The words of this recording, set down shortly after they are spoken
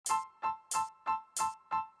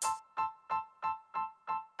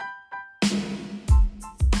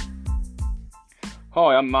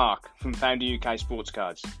Hi, I'm Mark from Founder UK Sports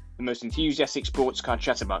Cards, the most enthusiastic sports card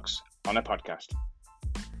chatterbox on a podcast.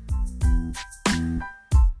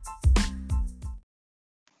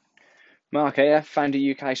 Mark here, Founder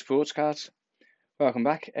UK Sports Cards. Welcome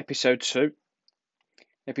back, episode 2.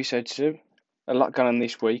 A lot gone on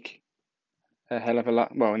this week. A hell of a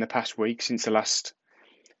lot, well, in the past week since the last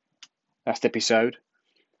episode.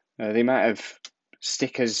 The amount of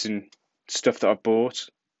stickers and stuff that I've bought,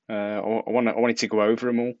 I wanted to go over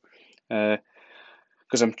them all.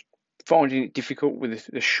 Because I'm finding it difficult with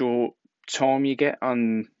the short time you get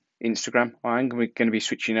on Instagram. I'm going to be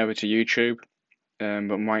switching over to YouTube, but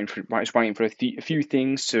I'm waiting for a few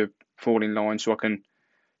things to fall in line so I can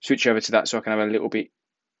switch over to that, so I can have a little bit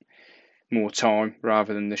more time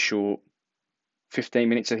rather than the short 15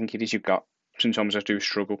 minutes I think it is you've got. Sometimes I do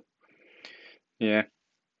struggle. Yeah.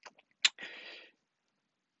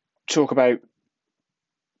 Talk about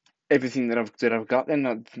everything that I've got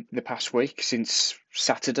then the past week since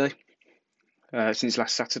Saturday. Since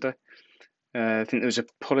last Saturday. I think there was a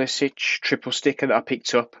Pulisic triple sticker that I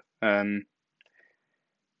picked up. I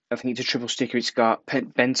think it's a triple sticker. It's got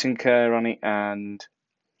Bentancur on it and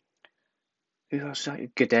who else?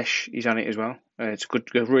 Gadesh is on it as well. It's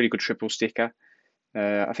a really good triple sticker.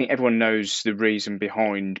 I think everyone knows the reason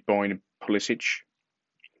behind buying a Pulisic.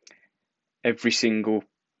 Every single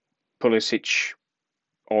Pulisic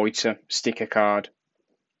item sticker card,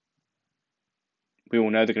 we all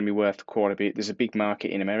know they're going to be worth quite a bit. There's a big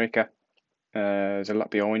market in America. There's a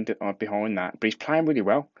lot behind that, but he's playing really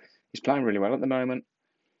well. He's playing really well at the moment,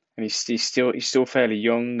 and he's still fairly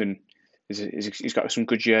young, and he's got some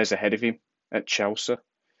good years ahead of him at Chelsea,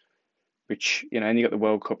 which and you got the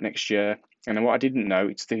World Cup next year. And then what I didn't know,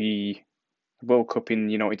 it's the World Cup in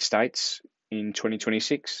the United States in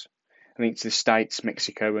 2026. I think it's the States,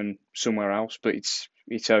 Mexico, and somewhere else, but it's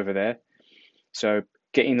over there. So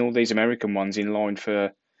getting all these American ones in line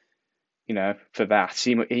for that,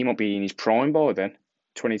 he might be in his prime by then,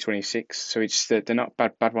 2026. So they're not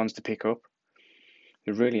bad ones to pick up.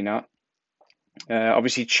 They're really not.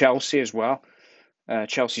 Obviously Chelsea as well.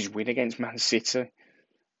 Chelsea's win against Man City,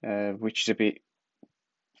 which is a bit,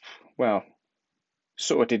 well,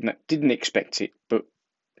 sort of didn't expect it, but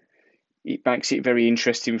it makes it very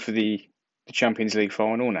interesting for the Champions League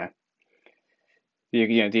final now.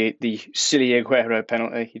 The silly Aguero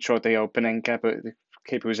penalty. He tried the old Panenka, but the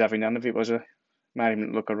keeper was having none of it, made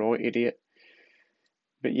him look a right idiot.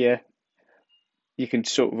 But yeah, you can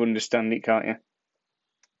sort of understand it, can't you?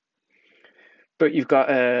 But you've got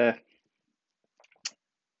the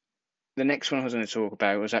next one I was going to talk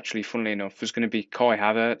about was actually, funnily enough, was going to be Kai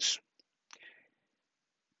Havertz.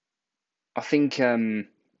 I think, like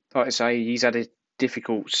I say, he's had a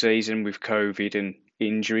difficult season with COVID and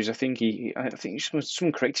injuries. I think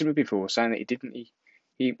someone corrected me before saying that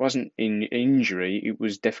he wasn't in injury. It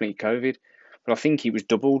was definitely COVID, but I think he was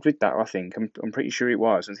doubled with that. I'm pretty sure it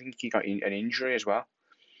was. I think he got an injury as well,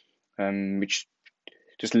 which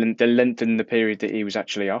just lengthened the period that he was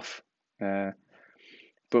actually off. But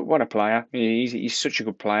what a player! He's such a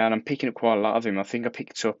good player, and I'm picking up quite a lot of him. I think I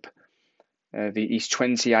picked up his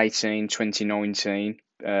 2018-2019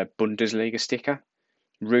 Bundesliga sticker.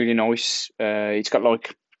 Really nice. It's got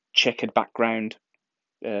like checkered background,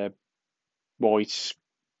 white,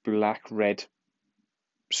 black, red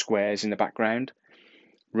squares in the background.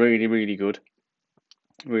 Really, really good.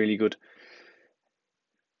 Really good.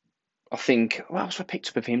 I think, what else have I picked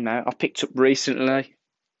up of him now? I've picked up recently.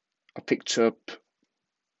 I picked up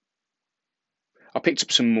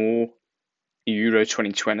some more Euro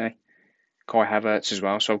 2020 Kai Havertz as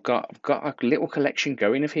well. So I've got a little collection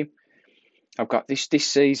going of him. I've got this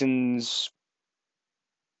season's,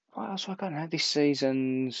 what else have I got now? This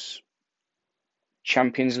season's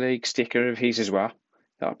Champions League sticker of his as well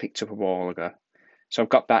that I picked up a while ago. So I've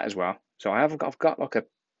got that as well. So I've got like a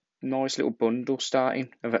nice little bundle starting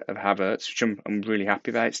of Havertz, which I'm really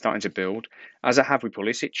happy about. It's starting to build, as I have with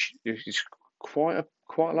Pulisic. It's quite a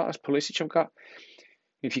lot of Pulisic I've got.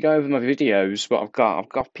 If you go over my videos, what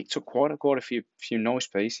I've picked up quite a few nice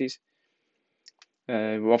pieces.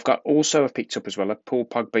 I've picked up as well a Paul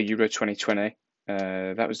Pogba Euro 2020.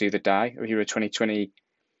 That was the other day, or Euro 2020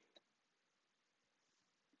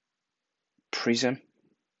 Prism.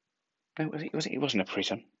 No, it wasn't a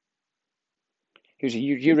Prism. It was a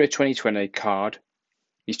Euro 2020 card.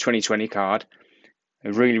 His 2020 card.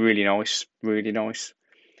 Really, really nice. Really nice.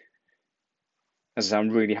 As I say,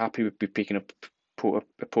 I'm really happy with picking up Paul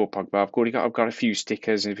Pogba. I've got a few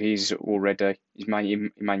stickers of his already. His Man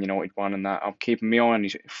United one and that. I'm keeping my eye on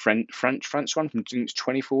his French one from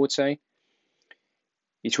 2014.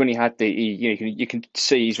 It's when he had you can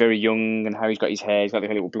see he's very young and how he's got his hair. He's got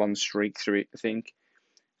like a little blonde streak through it, I think.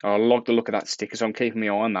 I like the look of that sticker, so I'm keeping my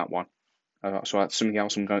eye on that one. So that's something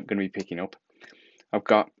else I'm going to be picking up. I've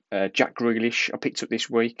got Jack Grealish. I picked up this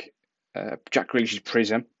week. Jack Grealish's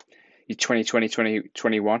Prism. He's 2020,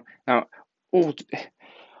 2021. Now, all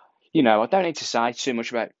I don't need to say too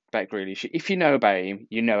much about Grealish. If you know about him,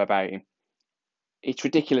 you know about him. It's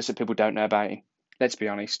ridiculous that people don't know about him. Let's be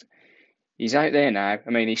honest. He's out there now. I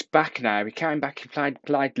mean, he's back now. He came back. He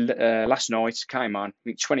played last night. Came on.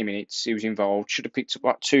 20 minutes. He was involved. Should have picked up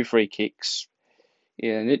what 2 free kicks.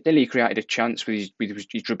 Yeah, nearly created a chance with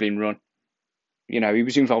his dribbling run. He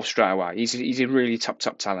was involved straight away. He's a really top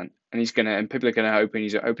talent, and people are gonna open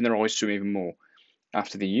their eyes to him even more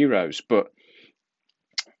after the Euros. But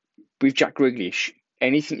with Jack Grealish,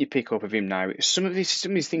 anything you pick up of him now, some of these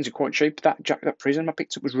things are quite cheap. That Prism I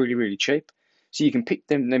picked up was really, really cheap. So you can pick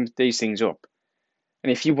these things up,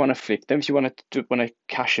 and if you want to flip them, if you want to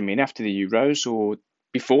cash them in after the Euros or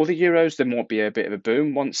before the Euros, there might be a bit of a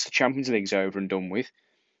boom once the Champions League's over and done with.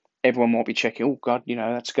 Everyone might be checking, oh God,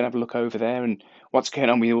 that's going to have a look over there and what's going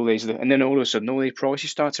on with all these. And then all of a sudden, all these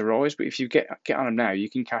prices start to rise. But if you get on them now, you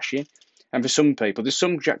can cash in. And for some people, there's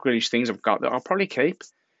some Jack Grealish things I've got that I'll probably keep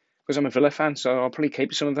because I'm a Villa fan, so I'll probably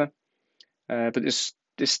keep some of them. But there's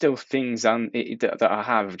still things that I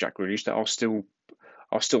have of Jack Grealish that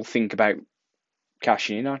I'll still think about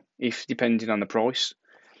cashing in on, if depending on the price.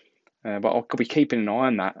 But I'll be keeping an eye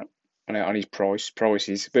on that. On his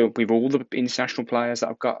prices, but with all the international players that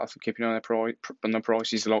I've got, I'm keeping on the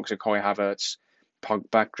prices. The likes of Kai Havertz,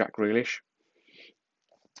 Pogba, Jack Grealish.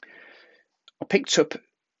 I picked up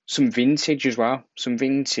some vintage as well. Some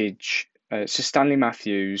vintage. So Stanley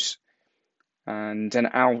Matthews and an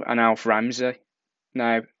Alf Ramsey.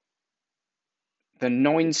 Now, the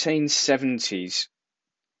 1970s.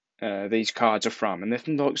 These cards are from, and they're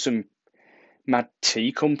from like some mad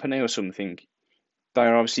tea company or something.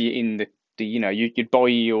 They're obviously in the you'd buy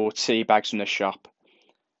your tea bags from the shop,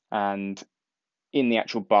 and in the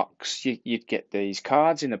actual box you'd get these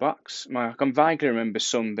cards in the box. I can vaguely remember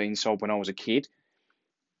some being sold when I was a kid.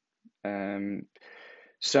 But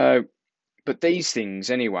these things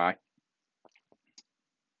anyway,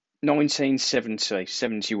 1970,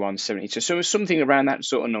 71, 72, so it was something around that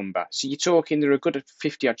sort of number. So you're talking they're a good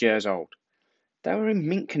 50 odd years old. They were in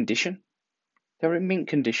mint condition.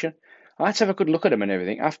 I had to have a good look at them and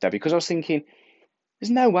everything after, because I was thinking,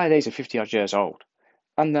 there's no way these are 50 odd years old.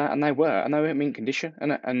 And they were in mint condition.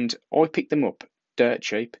 And I picked them up dirt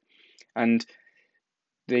cheap. And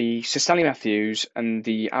the Sir Stanley Matthews and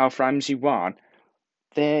the Alf Ramsey one,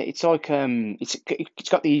 it's like it's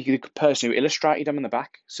got the person who illustrated them on the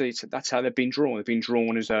back. So that's how they've been drawn. They've been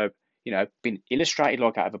drawn as been illustrated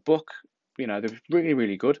like out of a book. They're really,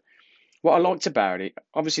 really good. What I liked about it,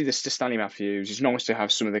 obviously, the Stanley Matthews, it's nice to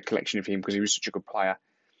have some of the collection of him because he was such a good player.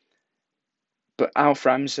 But Alf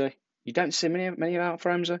Ramsey, you don't see many of Alf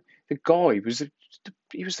Ramsey. The guy he was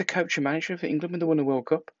the coach and manager for England when they won the World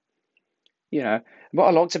Cup. What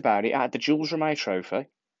I liked about it, I had the Jules Rimet Trophy,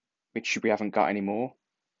 which we haven't got anymore,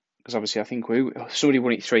 because obviously I think somebody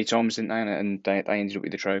won it 3 times, didn't they? And they ended up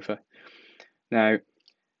with the trophy. Now,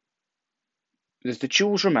 there's the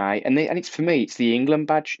Jules Rimet, and it's for me, it's the England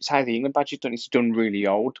badge. It's how the England badge is done. It's done really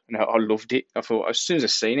old, and I loved it. I thought, as soon as I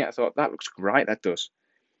seen it, I thought, that looks great, that does.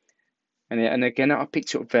 And again, I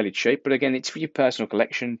picked it up fairly cheap, but again, it's for your personal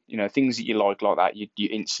collection. Things that you like that, you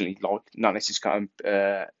instantly like. Not unless it's got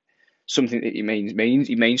something that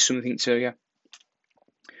it means something to you.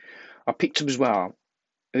 I picked up as well.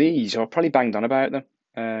 These, I probably banged on about them.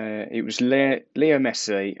 It was Leo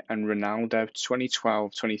Messi and Ronaldo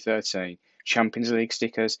 2012, 2013 Champions League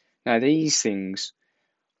stickers. Now these things,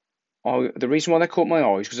 the reason why they caught my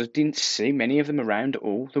eyes because I didn't see many of them around at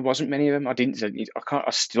all. There wasn't many of them. I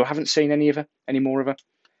still haven't seen any more of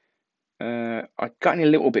them. I got in a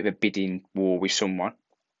little bit of a bidding war with someone,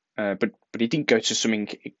 but it didn't go to something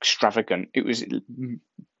extravagant. It was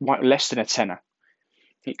less than a tenner.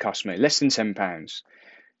 It cost me less than £10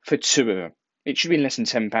 for 2 of them. It should have been less than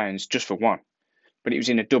 £10 just for one, but it was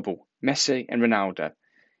in a double, Messi and Ronaldo.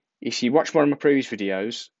 If you watch one of my previous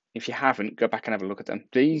videos, if you haven't, go back and have a look at them.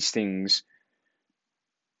 These things,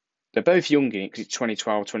 they're both young in it because it's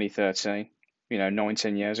 2012, 2013,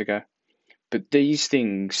 9-10 years ago. But these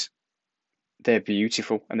things, they're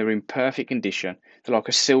beautiful and they're in perfect condition. They're like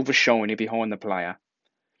a silver shiny behind the player.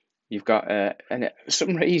 You've got, and for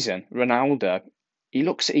some reason, Ronaldo, he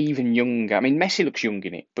looks even younger. I mean, Messi looks young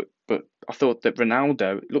in it, but I thought that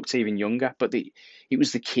Ronaldo looked even younger. But it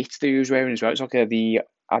was the kit that he was wearing as well. It's like the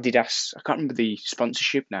Adidas. I can't remember the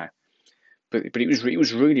sponsorship now, but it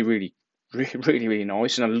was really, really really, really, really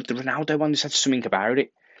nice. And I loved the Ronaldo one. Just had something about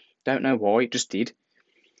it. Don't know why, it just did.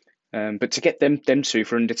 But to get them two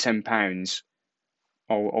for under £10,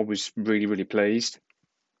 I was really, really pleased.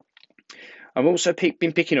 I've also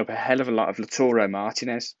been picking up a hell of a lot of Lautaro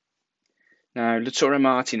Martinez. Now, Lautaro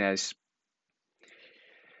Martinez,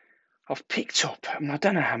 I've picked up. I mean, I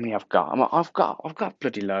don't know how many I've got. I've got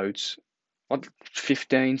bloody loads.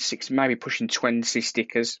 15, 6, maybe pushing 20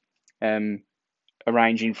 stickers.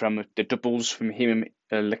 Arranging from the doubles from him,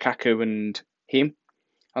 Lukaku and him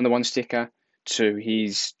on the one sticker, to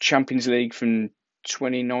his Champions League from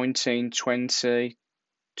 2019-20,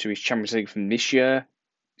 to his Champions League from this year.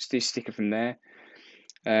 It's this sticker from there.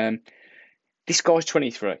 This guy's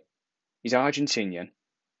 23. He's Argentinian.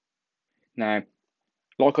 Now,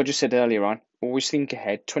 like I just said earlier on, always think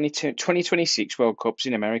ahead. 2026 World Cups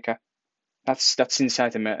in America. That's in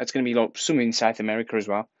South America. It's going to be like some in South America as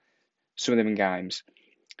well. Some of them in games.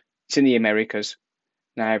 It's in the Americas.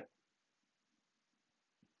 Now,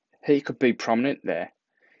 he could be prominent there.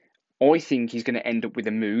 I think he's going to end up with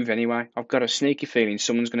a move anyway. I've got a sneaky feeling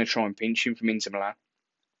someone's going to try and pinch him from Inter Milan.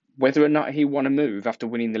 Whether or not he want to move after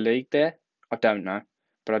winning the league there, I don't know.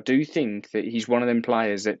 But I do think that he's one of them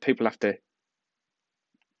players that people have to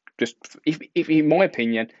just, if in my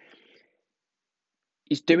opinion,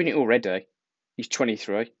 he's doing it already. He's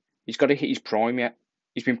 23. He's got to hit his prime yet.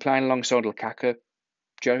 He's been playing alongside Lukaku.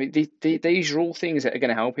 Do you know, these are all things that are going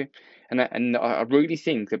to help him. And I really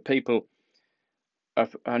think that people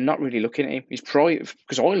are not really looking at him. He's probably,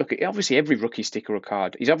 because I look at, obviously every rookie sticker or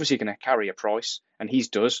card, he's obviously going to carry a price, and his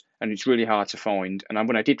does, and it's really hard to find. And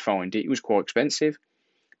when I did find it, it was quite expensive.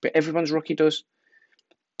 But everyone's rookie does.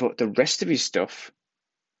 But the rest of his stuff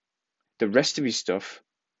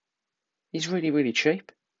is really, really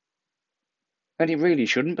cheap. And it really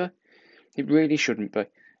shouldn't be. It really shouldn't be.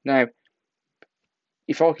 Now,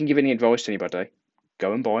 if I can give any advice to anybody,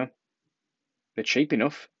 go and buy them. They're cheap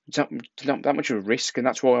enough. It's not that much of a risk, and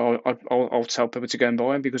that's why I'll tell people to go and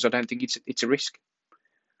buy them, because I don't think it's a risk.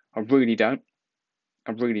 I really don't.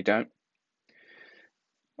 I really don't.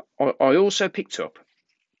 I also picked up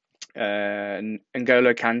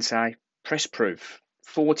N'Golo Kante press proof,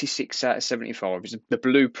 46 out of 75. It's the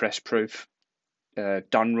blue press proof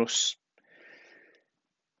Donruss.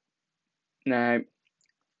 Now,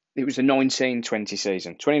 it was the 19-20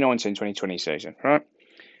 season, 2019-2020 season, right?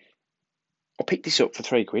 I picked this up for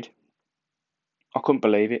 £3. I couldn't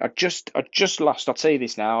believe it. I just lost. I'll tell you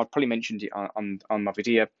this now. I probably mentioned it on my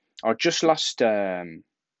video. I just lost. I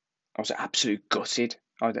was absolutely gutted.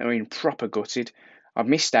 I mean, proper gutted. I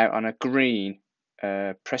missed out on a green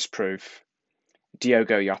press proof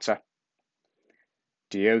Diogo Jota.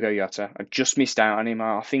 I just missed out on him.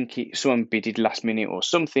 I think someone bidded last minute or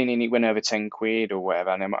something, and it went over £10 or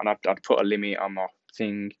whatever. And I'd put a limit on my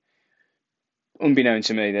thing, unbeknown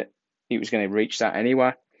to me that it was going to reach that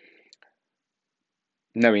anyway,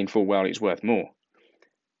 knowing full well it's worth more.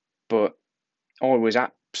 But I was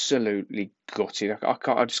absolutely gutted.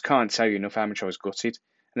 I just can't tell you enough how much I was gutted.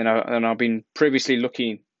 And then I've been previously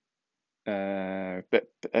looking but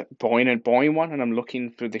buying one, and I'm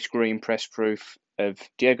looking for this green press proof of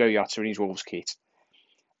Diogo Jota in his Wolves kit,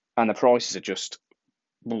 and the prices are just,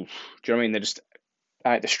 do you know what I mean? They're just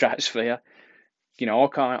out the stratosphere. You know,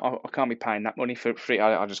 I can't be paying that money for free.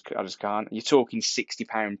 I just can't. You're talking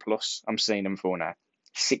 £60 plus. I'm seeing them for now.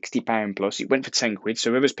 £60 plus. It went for £10,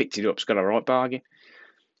 so whoever's picked it up's got a right bargain.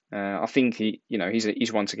 I think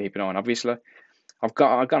he's one to keep an eye on. Obviously, I've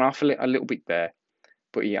gone off a little bit there,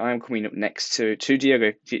 but yeah, I am coming up next to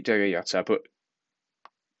Diogo Jota. But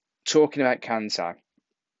talking about Kante,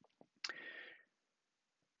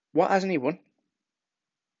 what hasn't he won?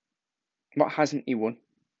 What hasn't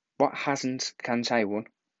Kante won?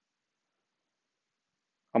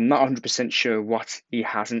 I'm not 100% sure what he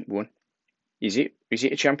hasn't won. Is it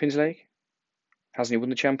a Champions League? Hasn't he won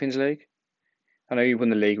the Champions League? I know he won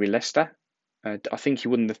the league with Leicester. I think he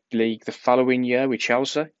won the league the following year with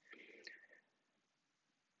Chelsea.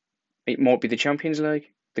 It might be the Champions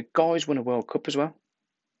League. The guy's won a World Cup as well.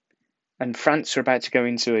 And France are about to go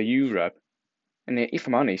into a Euro. And if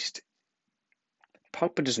I'm honest,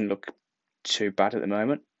 Pogba doesn't look too bad at the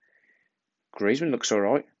moment. Griezmann looks all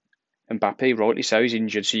right. And Mbappe, rightly so, he's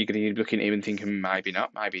injured, so you're going to be looking at him and thinking maybe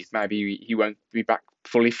not. Maybe he won't be back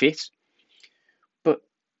fully fit. But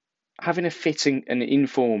having a fit and in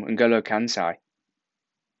form N'Golo Kante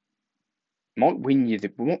might win you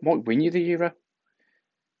the Euro.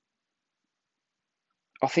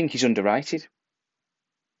 I think he's underrated.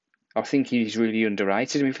 I think he's really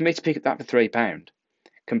underrated. I mean, for me to pick that for £3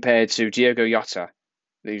 compared to Diogo Jota,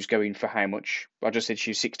 who's going for how much? I just said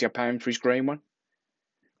she's £60 for his green one.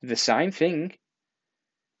 The same thing,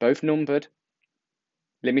 both numbered,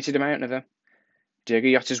 limited amount of them. Diogo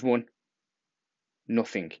Jota's won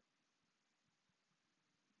nothing.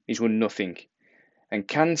 He's won nothing. And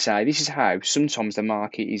Kante, this is how sometimes the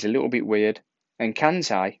market is a little bit weird. And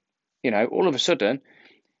Kante, all of a sudden,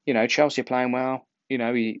 Chelsea are playing well. He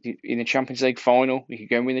in the Champions League final, he could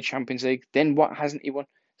go and win the Champions League. Then what hasn't he won?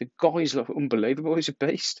 The guy's unbelievable. He's a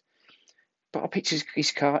beast. But I picked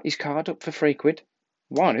his card up for £3.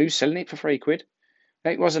 One, who's selling it for £3?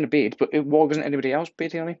 It wasn't a bid, but why wasn't anybody else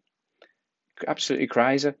bidding on him? Absolutely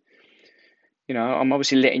crazy. I'm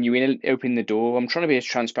obviously letting you in, opening the door. I'm trying to be as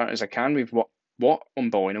transparent as I can with what I'm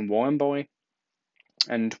buying and why I'm buying,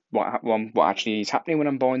 and what actually is happening when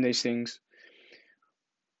I'm buying these things.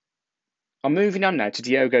 I'm moving on now to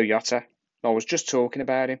Diogo Jota. I was just talking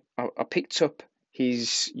about him. I picked up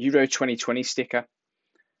his Euro 2020 sticker.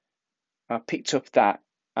 I picked up that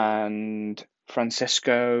and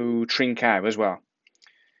Francisco Trincao as well.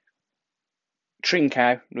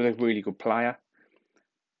 Trincao, another really good player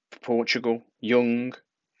for Portugal. Young,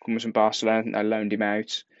 comes from Barcelona. I loaned him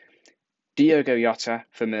out. Diogo Jota,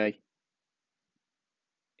 for me,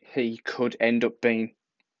 he could end up being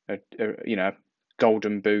a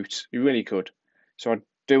golden boot. He really could. So I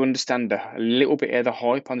do understand a little bit of the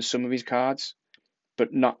hype on some of his cards,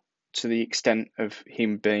 but not to the extent of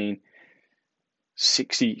him being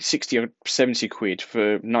 60 or 70 quid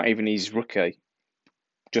for not even his rookie.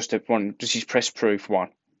 Just his press proof one.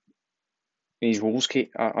 In his Wolves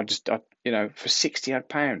kit, I for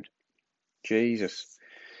 £60. Jesus.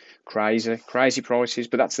 Crazy prices,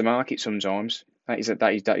 but that's the market sometimes. That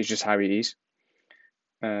is just how it is.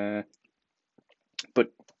 But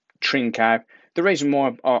Trincao, the reason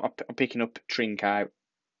why I'm picking up Trincao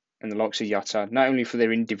and the likes of Jota, not only for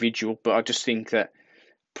their individual, but I just think that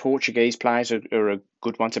Portuguese players are a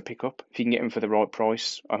good one to pick up if you can get them for the right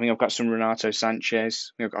price. I think I've got some Renato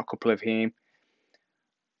Sanchez. I've got a couple of him.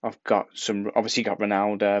 I've got obviously got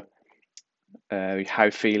Ronaldo,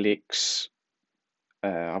 João Felix.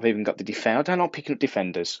 I've even got the defender. I don't like picking up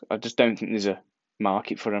defenders. I just don't think there's a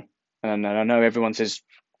market for them. And I know everyone says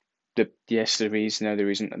that yes, there is. No, there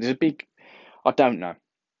isn't. There's a big. I don't know.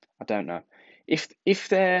 If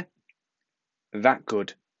they're that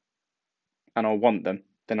good, and I want them,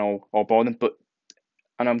 then I'll buy them.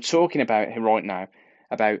 And I'm talking about here right now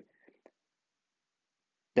about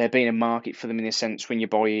there being a market for them in the sense when you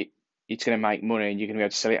buy it, it's going to make money and you're going to be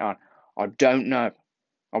able to sell it on. I don't know.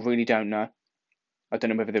 I really don't know. I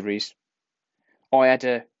don't know whether there is. I had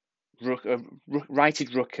a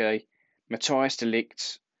rated rookie, Matthias de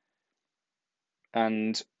Ligt,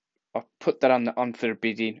 and I put that on for a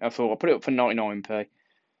bidding. I thought I'll put it up for 99p.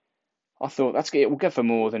 I thought it will go for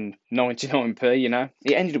more than 99p.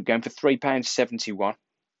 It ended up going for £3.71.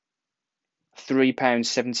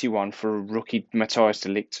 £3.71 for a rookie Matthias de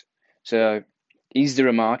Ligt. So, is there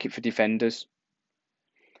a market for defenders?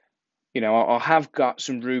 I have got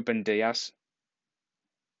some Ruben Diaz.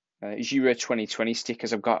 His Euro 2020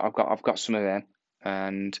 stickers. I've got some of them,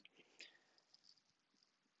 and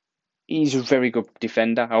he's a very good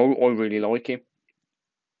defender. I really like him.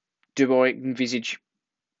 Do I envisage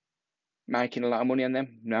making a lot of money on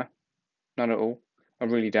them? No, not at all. I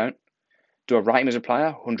really don't. Do I rate him as a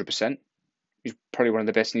player? 100%. He's probably one of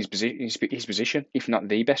the best in his position, if not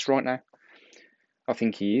the best right now. I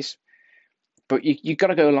think he is. But you got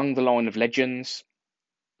to go along the line of legends.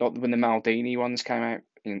 Like when the Maldini ones came out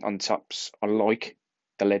on tops, I like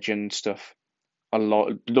the legend stuff. I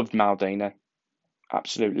loved Maldini,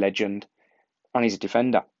 absolute legend, and he's a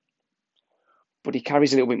defender. But he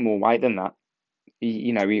carries a little bit more weight than that.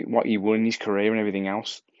 What he won in his career and everything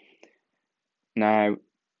else. Now,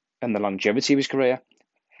 and the longevity of his career.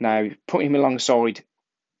 Now, put him alongside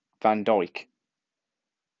Van Dijk.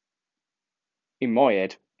 In my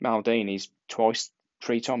head, Maldini's twice,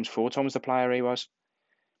 3 times, 4 times the player he was.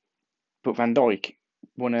 But Van Dijk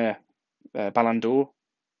won a Ballon d'Or.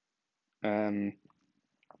 So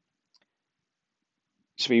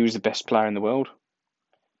he was the best player in the world.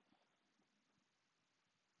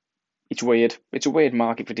 It's weird. It's a weird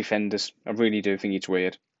market for defenders. I really do think it's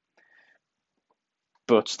weird.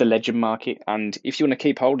 But it's the legend market, and if you want to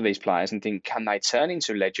keep hold of these players and think, can they turn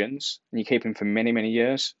into legends, and you keep them for many, many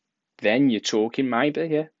years, then you're talking maybe,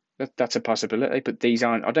 yeah, that's a possibility. But these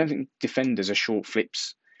aren't. I don't think defenders are short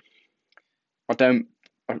flips. I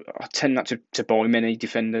tend not to buy many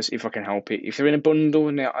defenders if I can help it. If they're in a bundle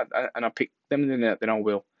and I pick them, then I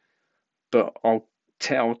will. But I'll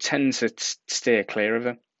tend to steer clear of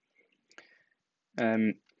them.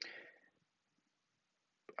 I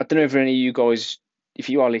don't know if any of you guys, if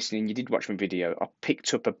you are listening, you did watch my video. I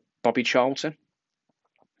picked up a Bobby Charlton.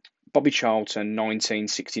 Bobby Charlton,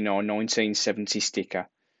 1969, 1970 sticker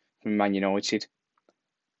from Man United.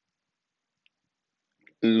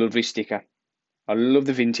 Lovely sticker. I love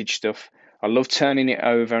the vintage stuff. I love turning it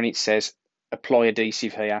over and it says apply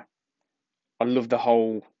adhesive here. I love the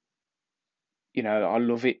whole, I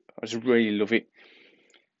love it. I just really love it.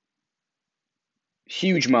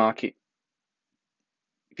 Huge market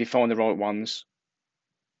if you find the right ones.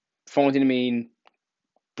 Finding them in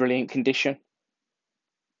brilliant condition,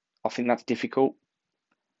 I think that's difficult.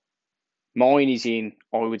 Mine is in,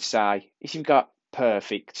 I would say, if you've got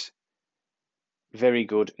perfect, very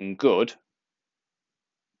good, and good,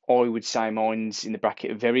 I would say mine's in the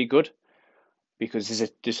bracket of very good because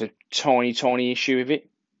there's a tiny issue with it,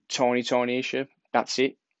 tiny issue. That's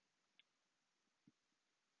it.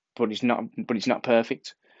 But it's not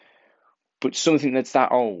perfect. But something that's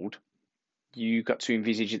that old, you got to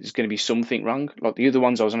envisage that there's going to be something wrong. Like the other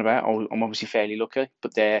ones I was on about, I'm obviously fairly lucky,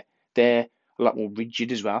 but they're a lot more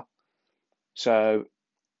rigid as well. So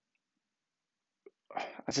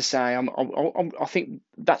as I say, I think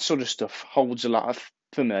that sort of stuff holds a lot of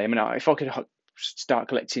for me. I mean, if I could start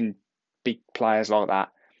collecting big players like that,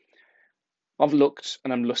 I've looked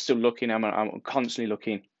and I'm still looking. I'm constantly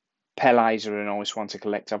looking. Pele's are a nice one to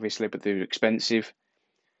collect, obviously, but they're expensive.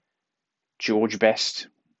 George Best,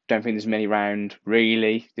 don't think there's many round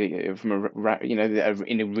really from that are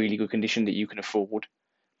in a really good condition that you can afford.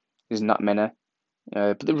 There's not many,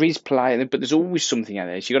 but there is play. But there's always something out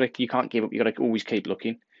there. So you can't give up. You got to always keep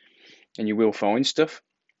looking, and you will find stuff.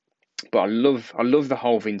 But I love the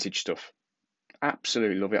whole vintage stuff.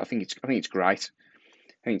 Absolutely love it. I think it's great.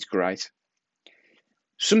 I think it's great.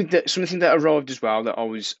 Something that arrived as well that I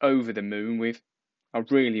was over the moon with. I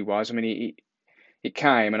really was. I mean, it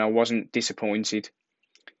came and I wasn't disappointed.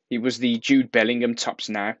 It was the Jude Bellingham Tops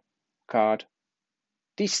Now card.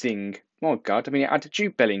 This thing, my God, I mean, it had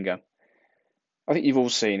Jude Bellingham. I think you've all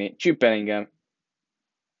seen it. Jude Bellingham,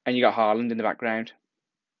 and you got Haaland in the background.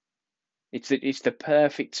 It's the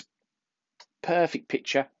perfect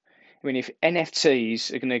picture. I mean, if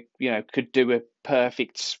NFTs are gonna, could do a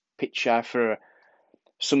perfect picture for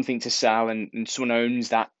something to sell, and someone owns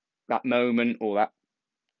that moment or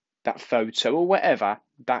that photo or whatever,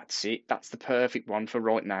 that's it. That's the perfect one for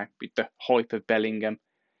right now. With the hype of Bellingham,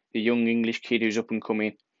 the young English kid who's up and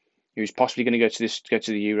coming, who's possibly going to go to the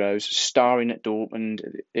Euros, starring at Dortmund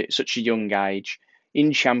at such a young age,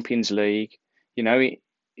 in Champions League.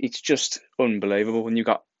 It's just unbelievable. And you've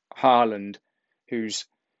got Haaland, who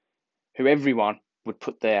everyone would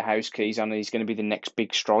put their house keys on. He's going to be the next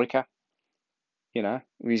big striker.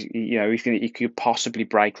 He could possibly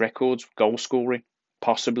break records, goal scoring,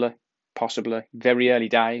 possibly. Very early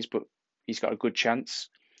days, but he's got a good chance.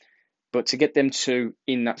 But to get them two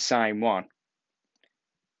in that same one,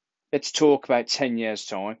 let's talk about 10 years'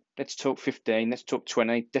 time. Let's talk 15. Let's talk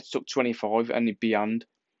 20. Let's talk 25 and beyond.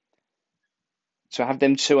 To have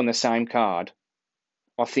them two on the same card,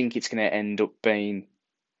 I think it's going to end up being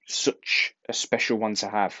such a special one to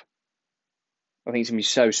have. I think it's going to be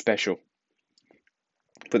so special.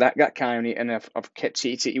 But that came and I've kept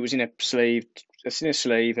it. It was in a sleeve. It's in a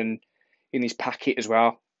sleeve and in this packet as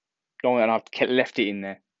well. And I've left it in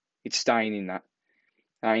there. It's staying in that.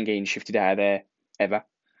 I ain't getting shifted out of there ever.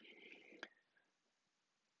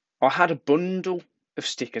 I had a bundle of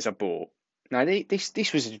stickers I bought. Now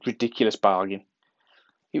this was a ridiculous bargain.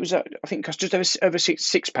 It was I think it cost just over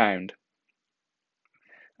 £6,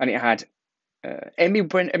 and it had Emi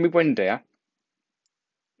Buendia,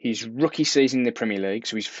 his rookie season in the Premier League,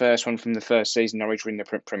 so his first one from the first season Norwich were in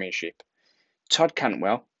the Premiership. Todd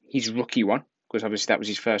Cantwell, his rookie one, because obviously that was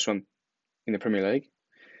his first one in the Premier League.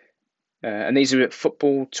 And these are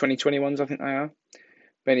football 2021s, I think they are.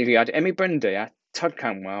 But anyway, you had Emi Buendia, Todd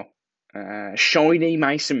Cantwell, shiny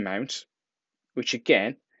Mason Mount, which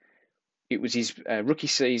again, it was his rookie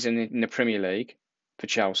season in the Premier League for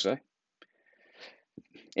Chelsea.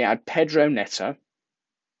 It had Pedro Neto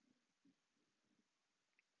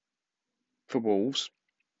for Wolves,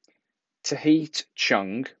 Tahith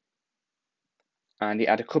Chung, and it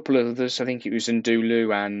had a couple of others. I think it was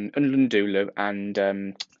Ndulu and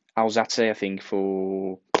Alzate, I think,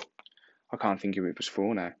 I can't think who it was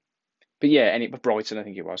for now. But yeah, and it was Brighton, I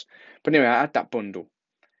think it was. But anyway, I had that bundle.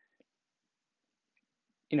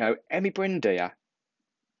 Emi Buendia,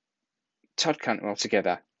 Todd Cantwell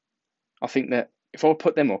together. I think that if I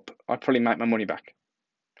put them up, I'd probably make my money back.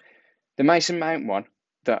 The Mason Mount one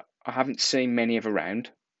that I haven't seen many of around,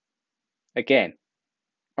 again,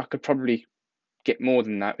 I could probably get more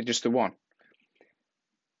than that with just the one.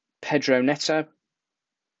 Pedro Neto,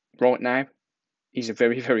 right now, he's a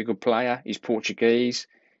very, very good player. He's Portuguese.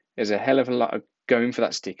 There's a hell of a lot of going for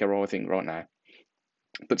that sticker, I think, right now.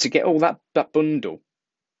 But to get all that bundle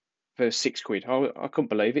for £6, I couldn't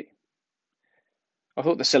believe it. I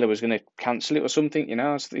thought the seller was going to cancel it or something.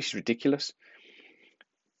 This is ridiculous.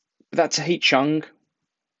 But that Tahith Chong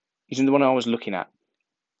isn't the one I was looking at.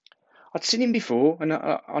 I'd seen him before, and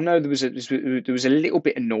I know there was a little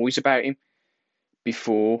bit of noise about him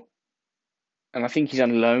before, and I think he's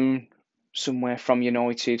on loan somewhere from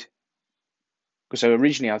United. Because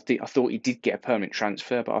originally I thought he did get a permanent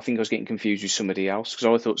transfer, but I think I was getting confused with somebody else because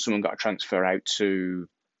I thought someone got a transfer out to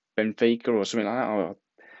Benfica or something like that.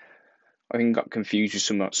 I think I got confused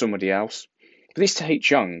with somebody else. But this Tahith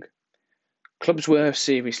Chong, clubs were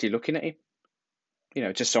seriously looking at him,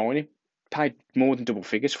 to sign him. Paid more than double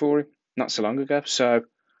figures for him not so long ago. So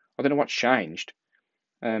I don't know what's changed.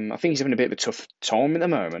 I think he's having a bit of a tough time at the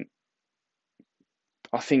moment.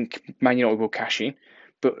 I think Man United will cash in.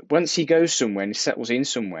 But once he goes somewhere and he settles in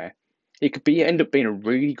somewhere, he could end up being a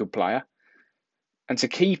really good player. And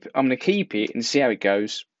I'm going to keep it and see how it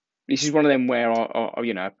goes. This is one of them where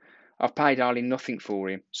I've paid hardly nothing for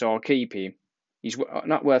him, so I'll keep him. He's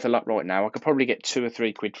not worth a lot right now. I could probably get £2 or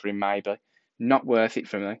 £3 for him, maybe. Not worth it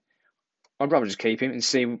for me. I'd rather just keep him and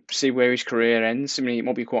see where his career ends. I mean, it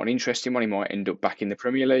might be quite an interesting one. He might end up back in the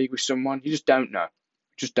Premier League with someone. You just don't know.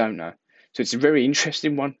 Just don't know. So it's a very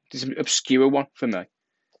interesting one. It's an obscure one for me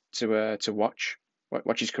to watch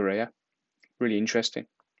his career. Really interesting.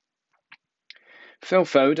 Phil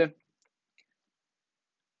Foden.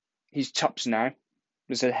 His tops now.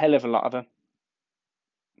 There's a hell of a lot of them.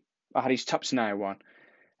 I had his tops now one,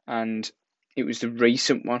 and it was the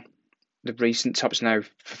recent one, the recent tops now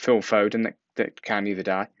for Phil Foden that came the other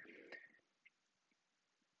day.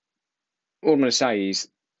 All I'm going to say is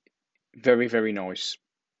very, very nice.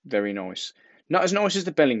 Very nice. Not as nice as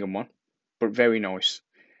the Bellingham one, but very nice.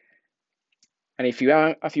 And if you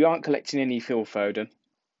aren't collecting any Phil Foden,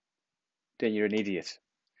 then you're an idiot.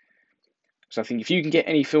 So I think if you can get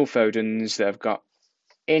any Phil Fodens that have got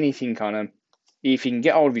anything on them, if you can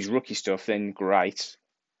get all of his rookie stuff, then great.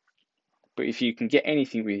 But if you can get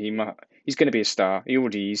anything with him, he's going to be a star. He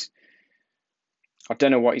already is. I don't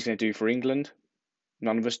know what he's going to do for England.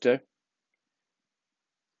 None of us do.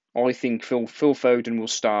 I think Phil Foden will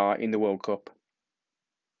star in the World Cup.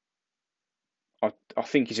 I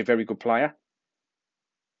think he's a very good player,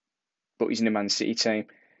 but he's in the Man City team.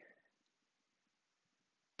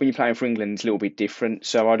 When you're playing for England, it's a little bit different.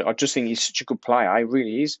 So I just think he's such a good player. He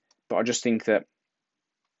really is. But I just think that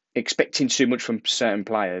expecting too much from certain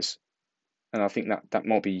players, and I think that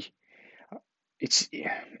might be. It's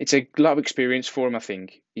a lot of experience for him. I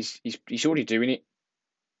think he's already doing it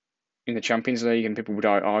in the Champions League, and people would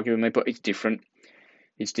argue with me, but it's different.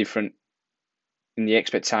 It's different, and the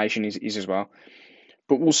expectation is as well.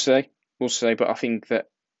 But we'll see. But I think that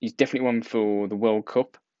he's definitely one for the World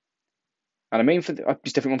Cup, and I mean he's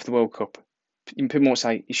definitely one for the World Cup. People might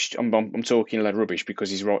say I'm talking a lot of rubbish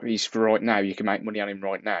because he's for right now. You can make money on him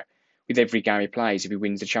right now with every game he plays if he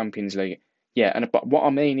wins the Champions League. Yeah, but what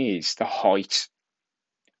I mean is the height.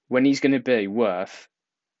 When he's going to be worth,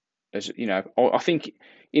 I think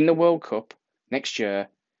in the World Cup next year,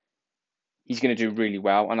 he's going to do really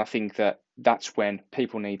well, and I think that's when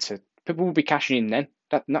people will be cashing in then.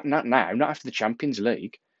 Not now, not after the Champions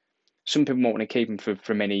League. Some people might want to keep him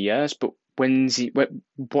for many years, but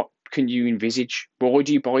what can you envisage? Why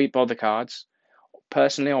do you buy the cards?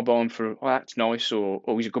 Personally, I'll buy him for, that's nice, or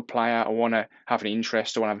he's a good player. I want to have an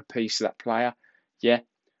interest. I want to have a piece of that player. Yeah,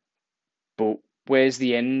 but where's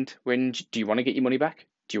the end? When do you want to get your money back?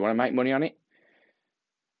 Do you want to make money on it?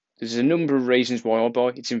 There's a number of reasons why I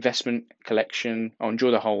buy. It's investment, collection. I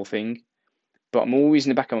enjoy the whole thing, but I'm always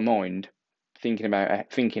in the back of my mind thinking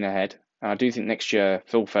ahead. And I do think next year,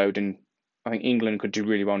 Phil Foden, I think England could do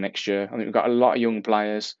really well next year. I think we've got a lot of young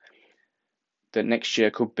players that next year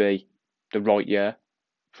could be the right year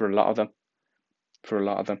for a lot of them.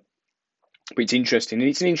 But it's interesting. And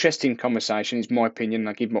it's an interesting conversation. It's my opinion.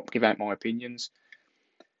 I give out my opinions,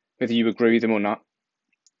 whether you agree with them or not.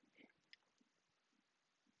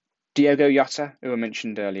 Diogo Jota, who I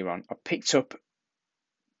mentioned earlier on, I picked up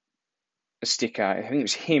a sticker. I think it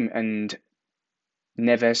was him and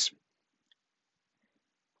Neves.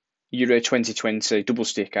 Euro 2020 double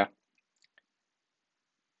sticker.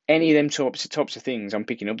 Any of them types of things I'm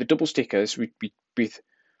picking up. The double stickers with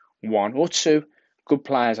one or two good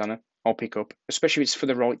players on them, I'll pick up, especially if it's for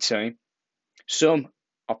the right team. Some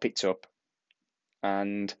I picked up,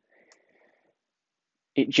 and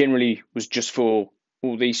it generally was just for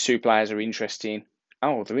all these two players are interesting.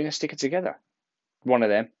 Oh, they're in a sticker together. One of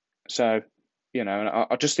them. So, and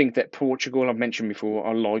I just think that Portugal, I've mentioned before,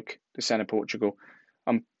 I like the sound of Portugal.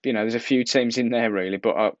 there's a few teams in there really,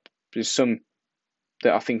 but there's some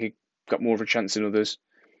that I think have got more of a chance than others.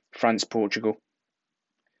 France, Portugal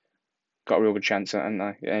got a real good chance, and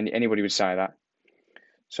anybody would say that.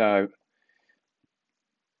 So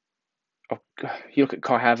you look at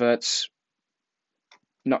Kai Havertz.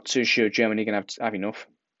 Not too sure Germany are going to have enough.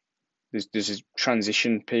 There's a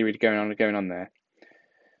transition period going on there.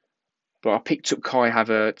 But I picked up Kai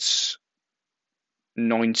Havertz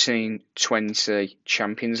 1920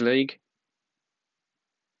 Champions League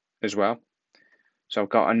as well. So I've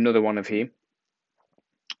got another one of him.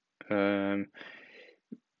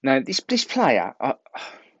 Now this player,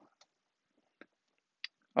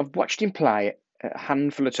 I've watched him play a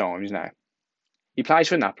handful of times now. He plays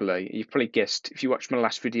for Napoli. You've probably guessed if you watched my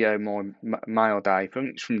last video, my mail day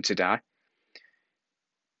from today.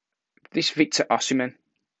 This Victor Osimhen,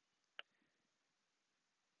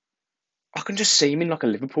 I can just see him in like a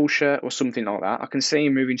Liverpool shirt or something like that. I can see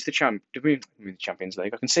him moving to the Champions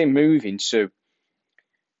League. I can see him moving to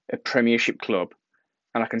a Premiership club,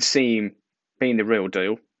 and I can see him being the real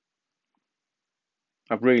deal.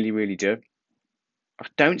 I really, really do. I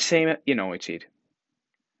don't see him at United,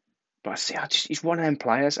 but he's one of them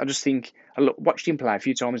players. I just think watched him play a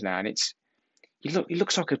few times now, and he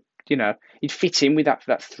looks like he'd fit in with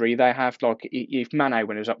that three they have. Like if Mane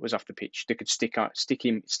when he was off the pitch, they could stick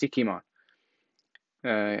him on,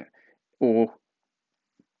 or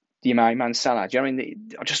the man Salah. Do you know what I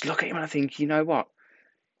mean? I just look at him and I think, you know what?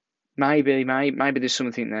 Maybe there's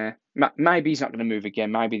something there. Maybe he's not going to move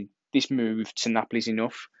again. Maybe this move to Napoli's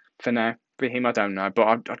enough for now. For him, I don't know.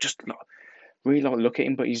 But I just really look at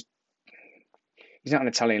him. But he's not an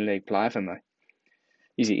Italian league player for me.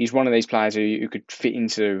 He's one of these players who could fit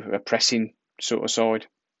into a pressing sort of side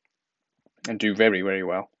and do very, very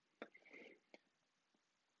well.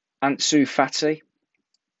 Ansu Fati.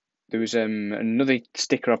 There was another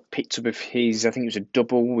sticker I picked up of his. I think it was a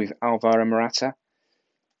double with Alvaro Morata.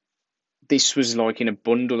 This was like in a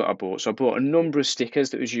bundle that I bought. So I bought a number of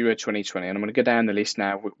stickers that was Euro 2020, and I'm going to go down the list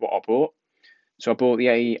now with what I bought. So I bought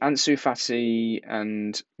the Ansu Fati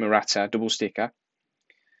and Morata double sticker.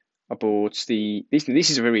 I bought this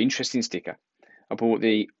is a very interesting sticker. I bought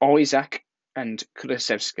the Isaac and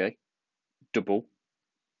Kulusevski double.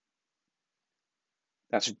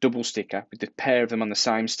 That's a double sticker with the pair of them on the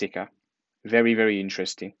same sticker. Very, very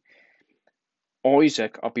interesting.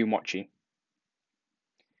 Isaac, I've been watching.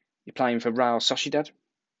 You're playing for Real Sociedad.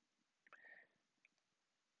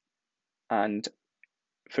 And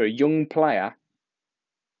for a young player,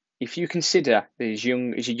 if you consider that he's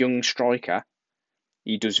a young striker,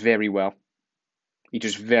 he does very well. He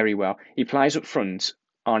does very well. He plays up front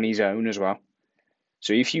on his own as well.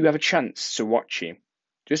 So if you have a chance to watch him,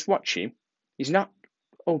 just watch him. He's not,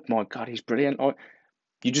 oh my God, he's brilliant.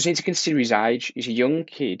 You just need to consider his age. He's a young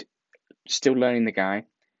kid, still learning the game.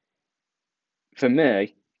 For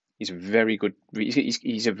me, he's a very good.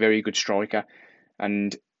 He's a very good striker,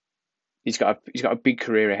 and he's got a big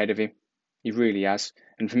career ahead of him. He really has.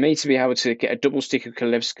 And for me to be able to get a double stick of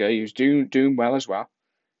Kulusevski, who's doing well as well,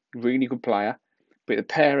 really good player, but the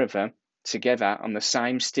pair of them together on the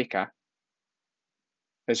same sticker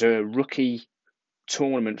as a rookie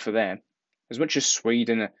tournament for them, as much as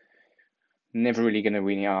Sweden are never really going to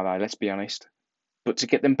win it, are they? Let's be honest. But to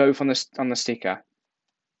get them both on the sticker,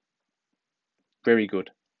 very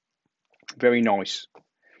good, very nice.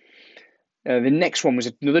 The next one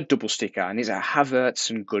was another double sticker, and it's a Havertz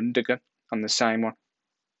and Gundogan on the same one.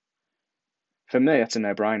 For me, that's a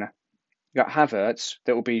no-brainer. You got Havertz,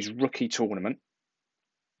 that will be his rookie tournament,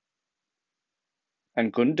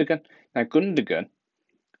 and Gundogan. Now, Gundogan,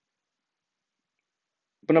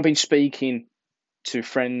 when I've been speaking to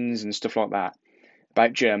friends and stuff like that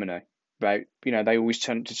about Germany, about, they always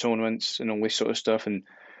turn up to tournaments and all this sort of stuff,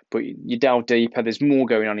 but you delve deeper, there's more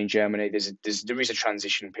going on in Germany. There is a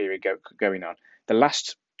transition period going on. The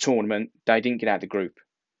last tournament, they didn't get out of the group.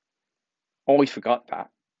 I forgot that,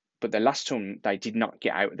 but the last tournament, they did not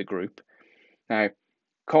get out of the group. Now,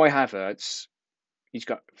 Kai Havertz, he's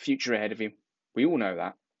got a future ahead of him. We all know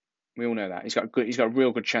that. He's got a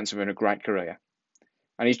real good chance of having a great career.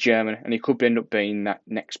 And he's German, and he could end up being that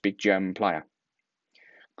next big German player.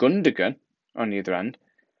 Gundogan, on the other hand,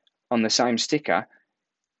 on the same sticker,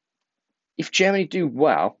 if Germany do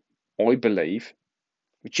well, I believe,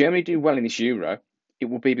 if Germany do well in this Euro, it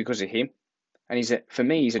will be because of him. And for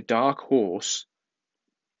me, he's a dark horse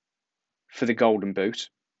for the Golden Boot.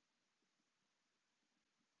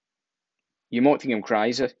 You might think I'm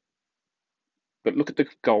crazy, but look at the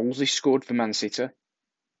goals he scored for Man City.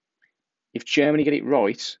 If Germany get it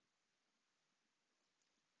right,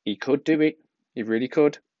 he could do it. He really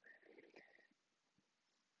could.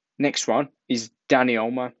 Next one is Dani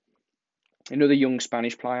Olmo, another young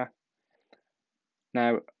Spanish player.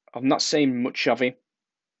 Now, I've not seen much of him.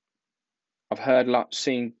 I've heard a lot,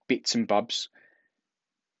 seen bits and bobs.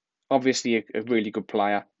 Obviously, a really good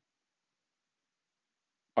player.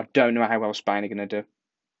 I don't know how well Spain are going to do,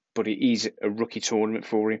 but it is a rookie tournament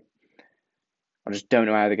for him. I just don't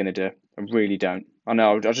know how they're going to do. I really don't. I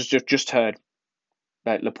know. I just heard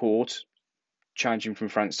about Laporte changing from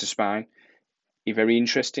France to Spain. Very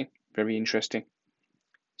interesting. Very interesting.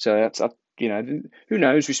 So that's who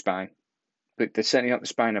knows with Spain, but they're certainly not the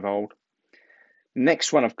Spain of old.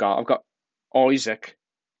 Next one I've got Isaac.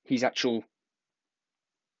 He's actual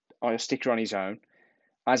a sticker on his own,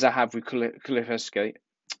 as I have with Kulusevski.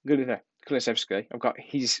 I've got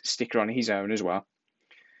his sticker on his own as well.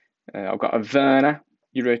 I've got a Werner,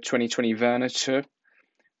 Euro 2020 Werner too.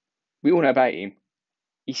 We all know about him.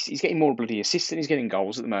 He's getting more bloody assists than he's getting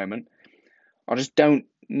goals at the moment. I just don't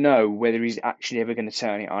know whether he's actually ever going to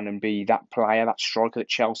turn it on and be that player, that striker that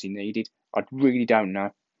Chelsea needed. I really don't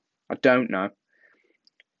know. I don't know.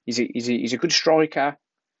 He's a good striker,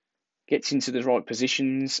 gets into the right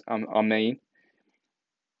positions. I mean,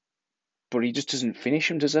 but he just doesn't finish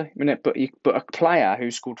them, does he? But a player who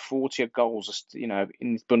scored 40 goals, in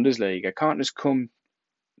the Bundesliga can't just come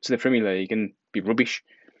to the Premier League and be rubbish.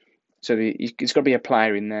 So he's got to be a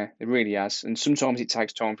player in there. It really has, and sometimes it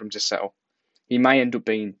takes time for him to settle. He may end up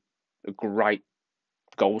being a great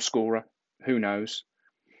goal scorer. Who knows?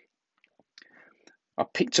 I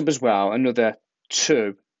picked up as well another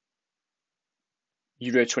 2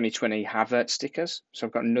 Euro 2020 Havertz stickers. So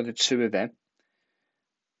I've got another 2 of them.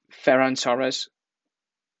 Ferran Torres,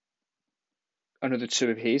 another 2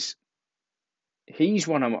 of his. He's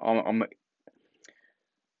one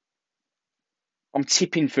I'm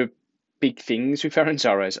tipping for big things with Ferran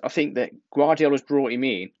Torres. I think that Guardiola's brought him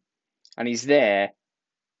in, and he's there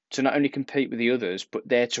to not only compete with the others, but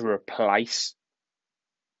there to replace.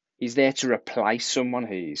 He's there to replace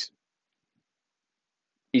someone. Is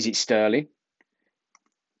it Sterling?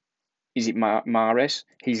 Is it Mahrez?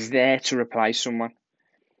 He's there to replace someone.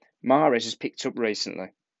 Mahrez has picked up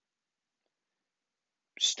recently.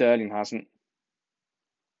 Sterling hasn't.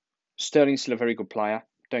 Sterling's still a very good player,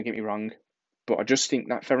 don't get me wrong, but I just think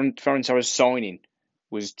that Ferran Torres signing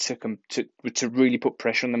was to really put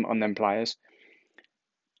pressure on them players.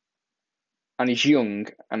 And he's young,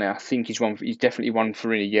 and I think he's definitely one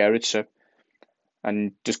for in a year or two.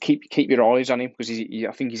 And just keep your eyes on him, because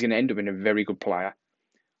I think he's going to end up being a very good player.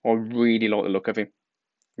 I really like the look of him.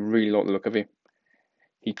 Really like the look of him.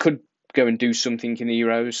 He could go and do something in the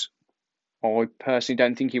Euros. I personally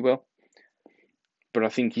don't think he will, but I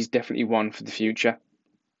think he's definitely one for the future.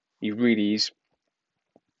 He really is.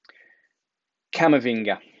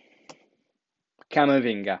 Camavinga.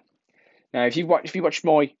 Now, if you watched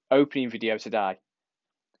my opening video today,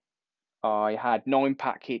 I had 9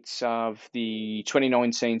 packets of the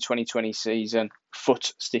 2019-2020 season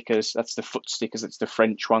foot stickers. That's the foot stickers. That's the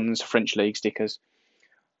French ones, French League stickers.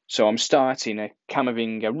 So I'm starting a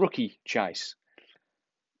Camavinga rookie chase.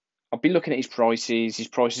 I've been looking at his prices. His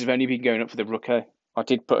prices have only been going up for the rookie. I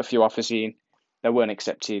did put a few offers in. They weren't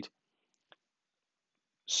accepted.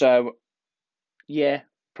 So, yeah,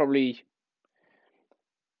 probably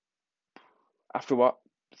after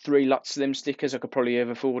 3 lots of them stickers, I could probably have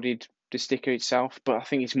afforded the sticker itself. But I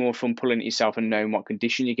think it's more fun pulling it yourself and knowing what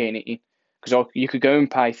condition you're getting it in. Because you could go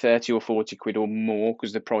and pay 30 or 40 quid or more,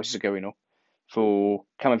 because the prices are going up, for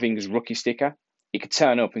Camavinga's rookie sticker. It could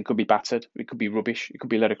turn up and could be battered. It could be rubbish. It could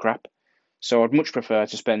be a load of crap. So I'd much prefer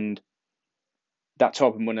to spend that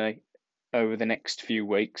type of money over the next few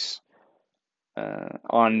weeks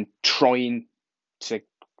on trying to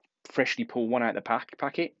freshly pull one out of the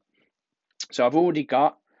packet. So I've already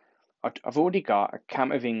got a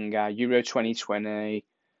Camavinga Euro 2020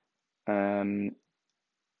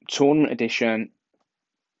 tournament edition.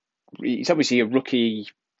 It's obviously a rookie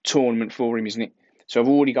tournament for him, isn't it? So I've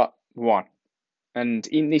already got one. And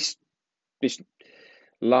in this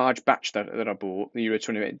large batch that I bought, the Euro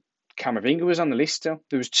 2020, Camavinga was on the list still.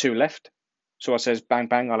 There was 2 left. So I says, bang,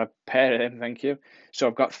 bang, I'll have a pair of them, thank you. So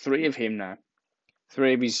I've got 3 of him now.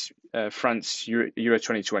 3 of his France Euro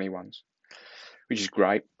 2020 ones, which is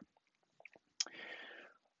great.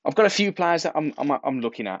 I've got a few players that I'm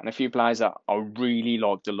looking at, and a few players that I really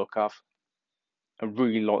like the look of. I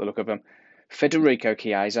really like the look of them. Federico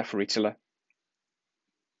Chiesa for Italy.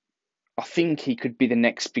 I think he could be the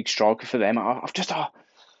next big striker for them. There's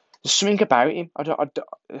something about him.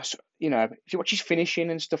 If you watch his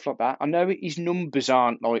finishing and stuff like that, I know his numbers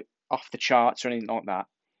aren't like off the charts or anything like that,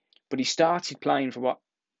 but he started playing for what?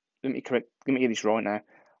 Let me get this right now.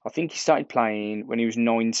 I think he started playing when he was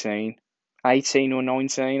 19, 18 or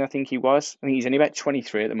 19, I think he was. I think he's only about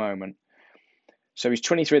 23 at the moment. So he's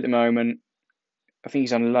 23 at the moment. I think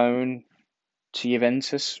he's on loan to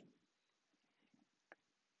Juventus.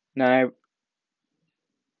 Now,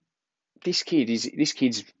 this kid's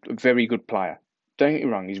a very good player. Don't get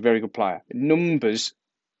me wrong, he's a very good player. Numbers,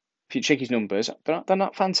 if you check his numbers, they're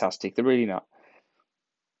not fantastic. They're really not.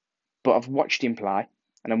 But I've watched him play,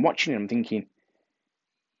 and I'm watching him. I'm thinking,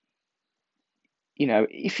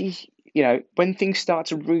 if when things start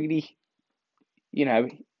to really, you know,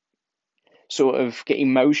 sort of get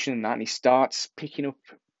emotion and that, and he starts picking up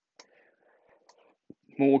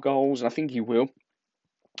more goals, and I think he will.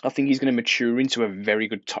 I think he's going to mature into a very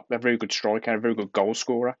good striker, a very good goal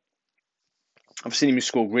scorer. I've seen him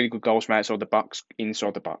score really good goals from outside the box,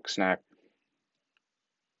 inside the box. Now,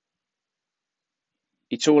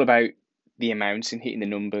 it's all about the amounts and hitting the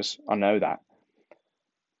numbers. I know that.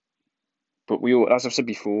 But we all, as I've said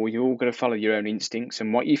before, you all got to follow your own instincts.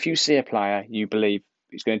 And if you see a player you believe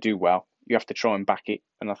is going to do well, you have to try and back it.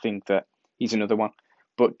 And I think that he's another one.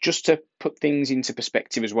 But just to put things into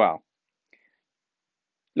perspective as well,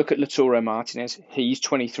 look at Lautaro Martinez. He's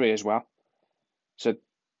 23 as well. So,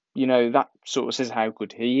 that sort of says how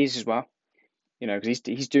good he is as well. Because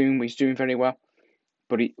he's doing very well.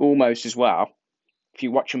 But he almost as well, if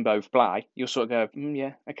you watch them both play, you'll sort of go,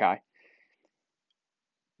 yeah, okay.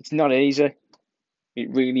 It's not easy. It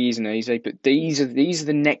really isn't easy. But these are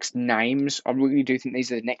the next names. I really do think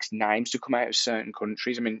these are the next names to come out of certain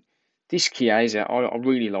countries. I mean, this Chiesa, I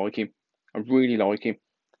really like him. I really like him.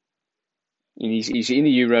 And he's in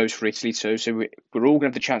the Euros for Italy too, so we're all going to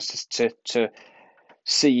have the chance to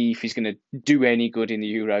see if he's going to do any good in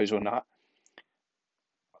the Euros or not.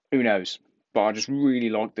 Who knows? But I just really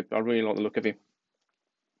like the look of him.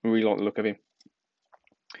 I really like the look of him.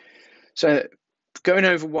 So going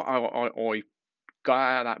over what I got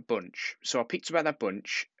out of that bunch. So I picked about that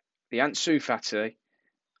bunch: the Ansu Fati,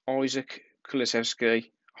 Isaac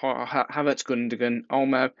Kulusevski, Havertz Gundogan,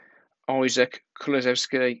 Olmo, Isaac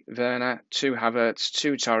Kulusevski, Werner, 2 Havertz,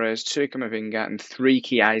 2 Torres, 2 Camavinga, and 3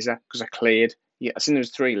 Chiesa, because I cleared. Yeah, I think there was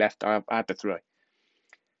 3 left. I had the 3.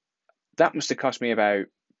 That must have cost me about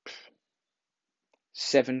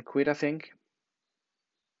 £7, I think.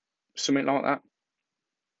 Something like that.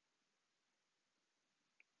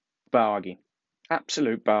 Bargain.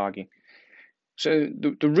 Absolute bargain. So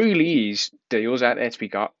there really is deals out there to be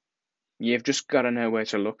got. You've just got to know where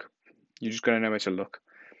to look. You just got to know where to look.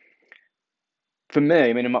 For me,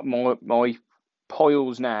 I mean, my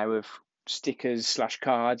piles now of stickers /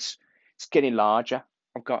 cards, it's getting larger.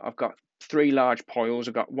 I've got 3 large piles.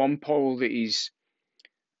 I've got one pile that is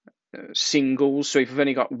singles. So if I've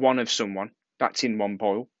only got one of someone, that's in one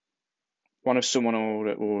pile. One of someone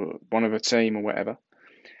or one of a team or whatever.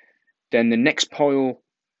 Then the next pile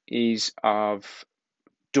is of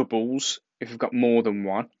doubles if I've got more than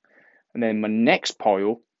one. And then my next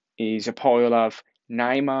pile is a pile of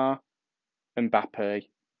Neymar, Mbappe,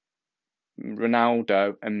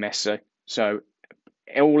 Ronaldo, and Messi. So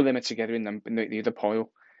all of them are together in the other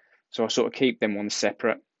pile. So I sort of keep them ones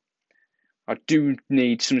separate. I do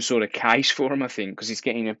need some sort of case for them, I think, because it's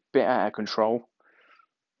getting a bit out of control.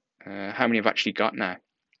 How many I've actually got now?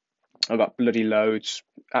 I've got bloody loads,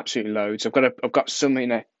 absolutely loads. I've got some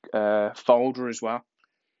in a folder as well,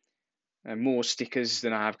 and more stickers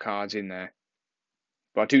than I have cards in there.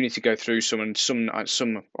 But I do need to go through some, and some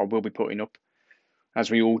I will be putting up,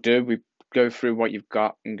 as we all do. We go through what you've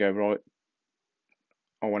got and go, right,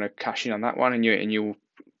 I want to cash in on that one, and you'll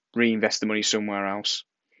reinvest the money somewhere else.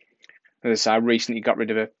 As I say, I recently got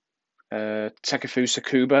rid of a Takefusa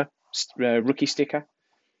Kubo rookie sticker.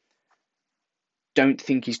 Don't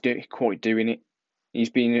think he's quite doing it. He's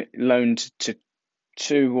been loaned to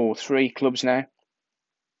 2 or 3 clubs now.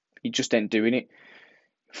 He just ain't doing it.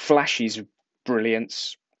 Flashes of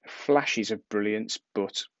brilliance,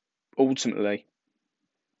 but ultimately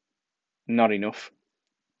not enough.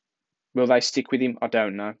 Will they stick with him? I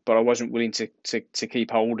don't know, but I wasn't willing to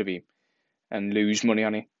keep hold of him and lose money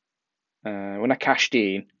on him. When I cashed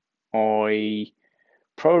in, I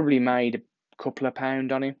probably made a couple of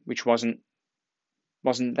pound on him, which wasn't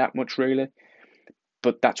that much really.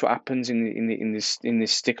 But that's what happens in this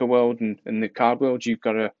sticker world and the card world. You've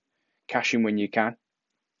got to cash in when you can.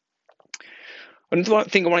 Another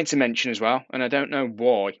thing I wanted to mention as well, and I don't know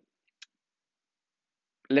why,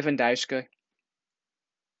 Lewandowski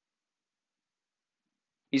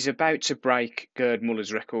is about to break Gerd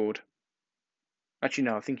Muller's record. Actually,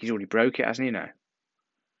 no, I think he's already broke it, hasn't he now?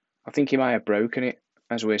 I think he may have broken it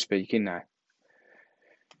as we're speaking now.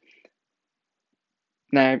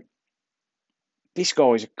 Now, This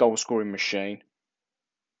guy is a goal scoring machine,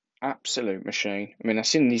 absolute machine. I mean, I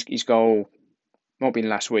seen his goal. Might have been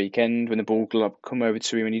last weekend when the ball club come over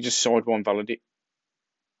to him and he just sideline volleyed it.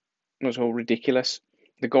 It was all ridiculous.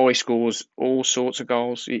 The guy scores all sorts of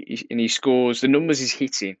goals, and he scores the numbers he's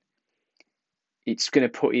hitting. It's going to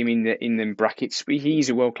put him in them brackets. He's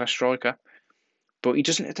a world class striker, but he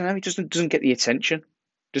doesn't. I don't know. He doesn't get the attention.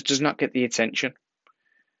 Just does not get the attention.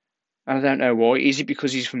 And I don't know why. Is it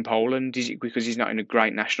because he's from Poland? Is it because he's not in a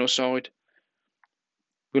great national side?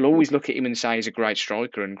 We'll always look at him and say he's a great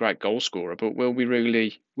striker and great goal scorer, but will he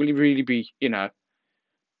really be,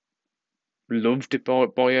 loved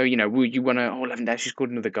by her? Would you want to, Lewandowski's scored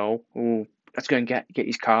another goal, or let's go and get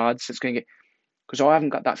his cards, let's go and get, because I haven't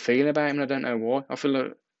got that feeling about him and I don't know why. I feel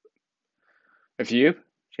like, of you,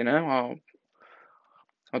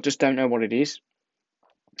 I just don't know what it is.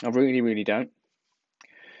 I really, really don't.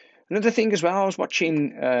 Another thing as well, I was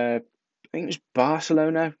watching, I think it was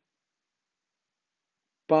Barcelona.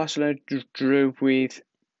 Barcelona drew with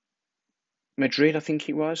Madrid, I think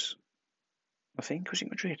it was. Was it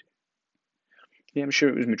Madrid? Yeah, I'm sure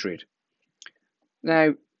it was Madrid.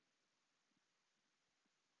 Now,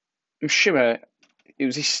 I'm sure it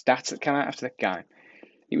was his stats that came out after that game.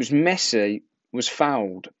 It was Messi was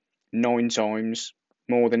fouled 9 times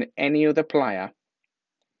more than any other player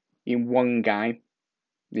in one game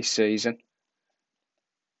this season.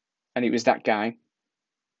 And it was that game.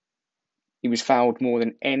 He was fouled more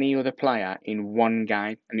than any other player in one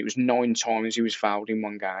game. And it was 9 times he was fouled in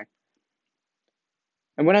one game.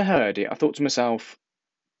 And when I heard it, I thought to myself,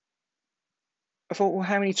 well,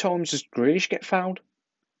 how many times does Grealish get fouled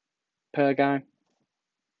per game?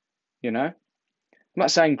 I'm not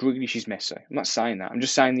saying Grealish is Messi. I'm not saying that. I'm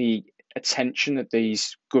just saying the attention that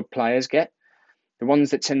these good players get, the ones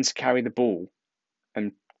that tend to carry the ball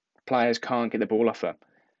and players can't get the ball off them,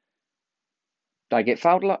 they get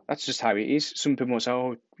fouled a lot. That's just how it is. Some people might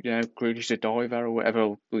say, Grealish is a diver or whatever,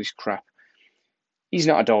 all this crap. He's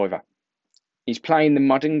not a diver. He's playing the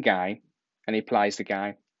modern game and he plays the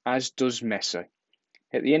game, as does Messi.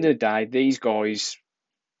 At the end of the day, these guys,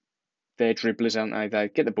 they're dribblers, aren't they? They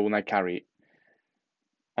get the ball and they carry it.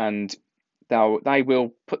 And they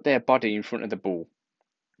will put their body in front of the ball.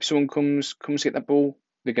 If someone comes to get the ball,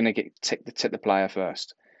 they're going to take the player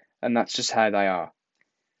first. And that's just how they are.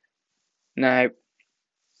 Now,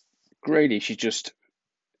 Grealish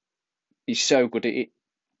he's so good at it.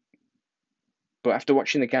 But after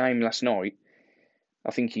watching the game last night, I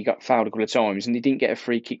think he got fouled a couple of times and he didn't get a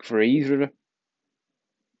free kick for either of them.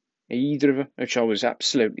 Which I was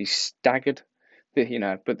absolutely staggered.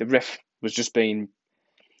 But the ref was just being,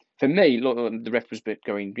 for me, look, the ref was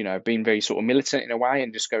being very sort of militant in a way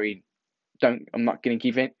and just going, I'm not going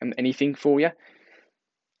to give anything for you.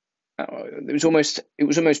 It was almost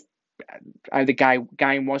how the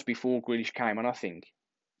game was before Grealish came on. I think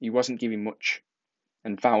he wasn't giving much,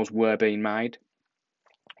 and fouls were being made.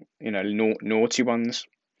 Naughty ones,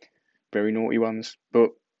 very naughty ones. But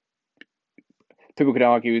people could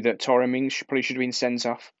argue that Tyrone Mings probably should have been sent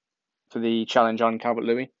off for the challenge on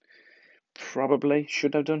Calvert-Lewin. Probably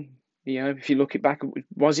should have done. If you look it back,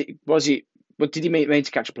 was it? But did he mean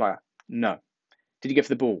to catch a player? No. Did he go for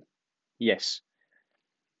the ball? Yes.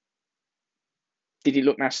 Did it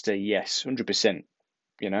look nasty? Yes, 100%.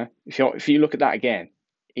 If you look at that again,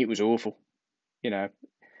 it was awful.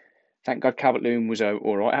 Thank God Calvert-Lewin was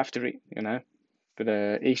all right after it.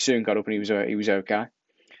 But he soon got up and he was okay.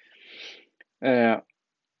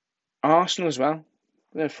 Arsenal as well.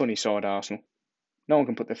 They're a funny side, Arsenal. No one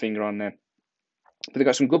can put their finger on them. But they've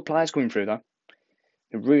got some good players coming through though.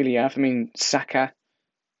 They really have. I mean, Saka.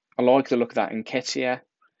 I like the look of that. Nketiah.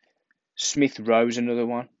 Smith Rowe's another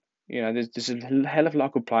one. There's a hell of a lot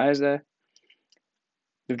of good players there.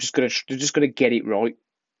 They've just got to get it right.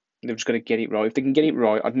 They've just got to get it right. If they can get it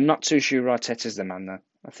right, I'm not too sure Arteta's the man though.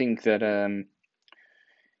 I think that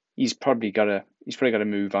he's probably got to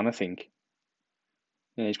move on. I think.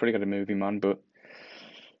 Yeah, he's probably got to move him on. But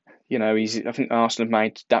I think Arsenal have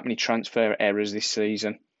made that many transfer errors this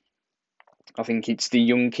season. I think it's the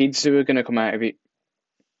young kids who are going to come out of it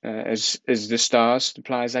as the stars, the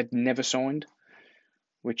players they'd never signed,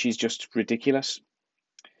 which is just ridiculous.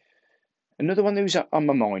 Another one who's on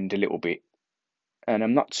my mind a little bit, and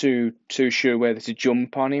I'm not too sure whether to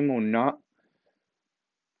jump on him or not.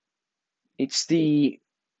 It's the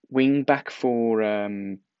wing back for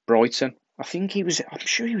Brighton. I'm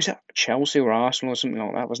sure he was at Chelsea or Arsenal or something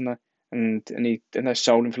like that, wasn't he? And they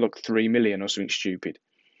sold him for like 3 million or something stupid.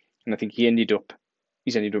 And I think he's ended up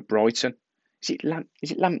Brighton. Is it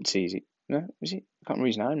Lamptey? Is it? No, is it? I can't remember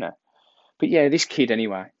his name now. But yeah, this kid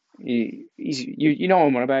anyway. You know what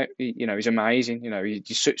I'm on about. He's amazing. He's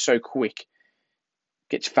just so quick.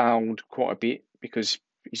 Gets fouled quite a bit because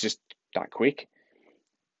he's just that quick.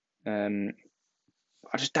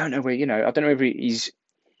 I just don't know where. I don't know if he's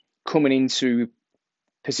coming into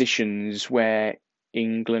positions where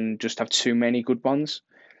England just have too many good ones.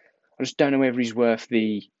 I just don't know whether he's worth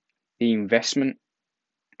the investment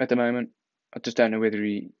at the moment. I just don't know whether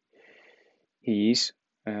he is.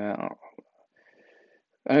 I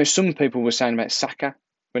know some people were saying about Saka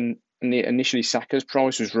when initially Saka's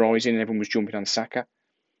price was rising and everyone was jumping on Saka.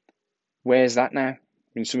 Where's that now? I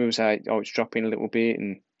mean, some people say, oh, it's dropping a little bit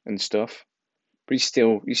and stuff, but he's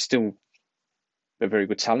still a very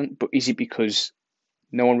good talent. But is it because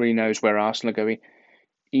no one really knows where Arsenal are going?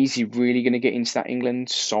 Is he really going to get into that England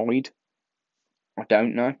side? I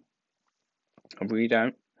don't know. I really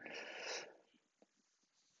don't.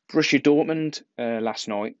 Borussia Dortmund last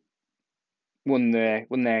night won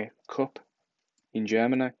their cup in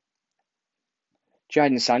Germany.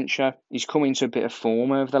 Jadon Sancho, he's come into a bit of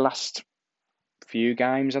form over the last few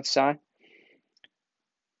games, I'd say.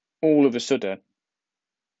 All of a sudden,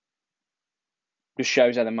 just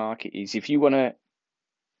shows how the market is. If you want to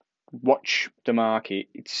watch the market,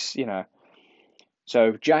 it's.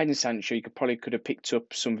 So Jadon Sancho, you could have picked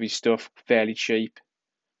up some of his stuff fairly cheap,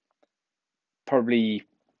 probably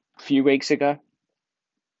a few weeks ago. I'm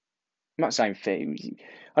not saying fairly.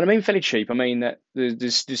 I don't mean fairly cheap. I mean that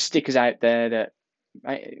there's stickers out there that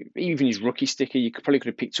even his rookie sticker you could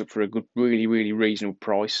have picked up for a good, really, really reasonable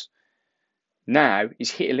price. Now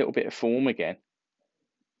he's hit a little bit of form again,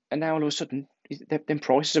 and now all of a sudden, them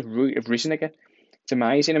prices have risen again. It's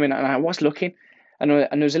amazing. I mean, and I was looking, and there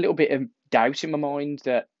was a little bit of doubt in my mind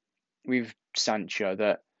that with Sancho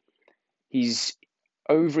that he's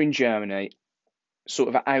over in Germany, sort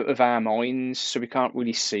of out of our minds, so we can't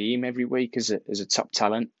really see him every week as a top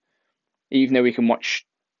talent, even though we can watch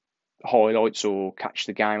highlights or catch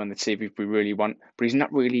the game on the TV if we really want. But he's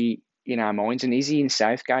not really in our minds. And is he in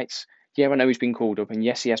Southgate's? Yeah, I know he's been called up, and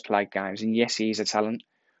yes, he has played games, and yes, he is a talent.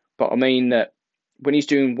 But I mean that when he's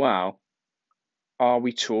doing well, are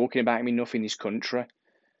we talking about him enough in this country?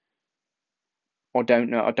 I don't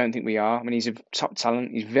know. I don't think we are. I mean, he's a top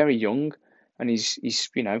talent. He's very young, and he's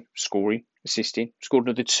scoring, assisting, scored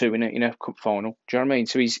another two in a cup final. Do you know what I mean?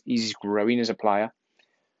 So he's growing as a player.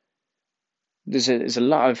 There's a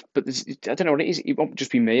lot of, but I don't know what it is. It won't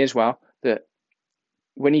just be me as well. That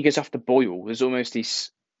when he gets off the boil, there's almost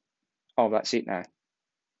this. Oh, that's it now.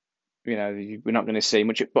 We're not going to see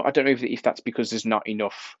much. But I don't know if that's because there's not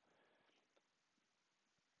enough.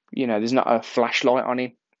 There's not a flashlight on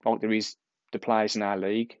him like there is the players in our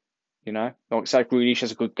league. Like say Grealish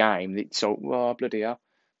has a good game, it's so well bloody hell.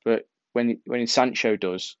 But when Sancho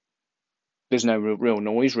does, there's no real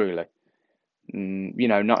noise really.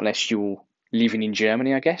 Not unless you're living in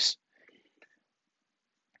Germany, I guess.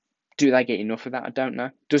 Do they get enough of that? I don't know.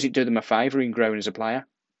 Does it do them a favour in growing as a player?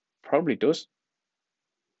 Probably does.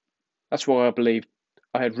 That's why I believe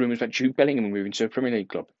I heard rumours about Jude Bellingham moving to a Premier League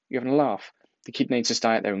club. You're having a laugh. The kid needs to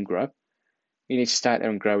stay out there and grow. He needs to stay out there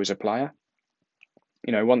and grow as a player.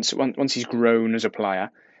 Once he's grown as a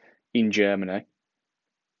player in Germany,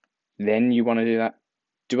 then you want to do that.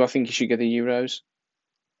 Do I think he should get the Euros?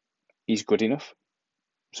 He's good enough.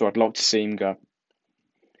 So I'd like to see him go.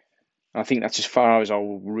 I think that's as far as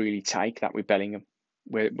I'll really take that with Bellingham.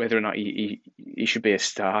 Whether or not he should be a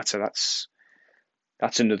starter,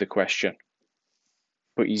 that's another question.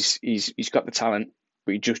 But he's got the talent,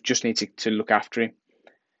 but you just need to look after him.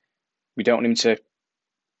 We don't want him to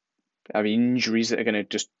have injuries that are going to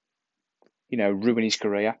just ruin his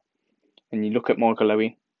career. And you look at Michael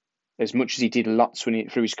Owen, as much as he did lots through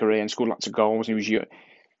his career and scored lots of goals, and he was young.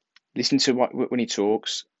 Listen to when he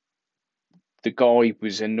talks. The guy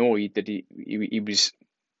was annoyed that he was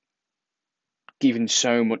given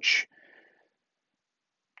so much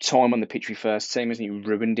time on the pitch with first team, hasn't he?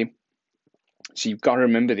 Ruined him. So you've got to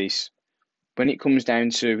remember this. When it comes down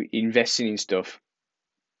to investing in stuff,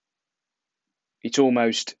 it's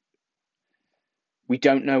almost we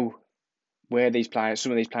don't know where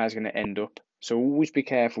some of these players are going to end up. So always be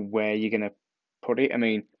careful where you're going to put it. I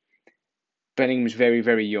mean, Bellingham's very,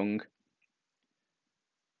 very young.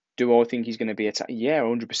 Do I think he's going to be a talent? Yeah,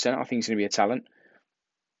 100%. I think he's going to be a talent.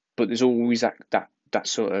 But there's always that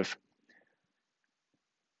sort of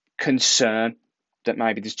concern that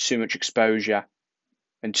maybe there's too much exposure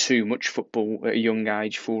and too much football at a young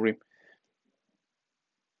age for him.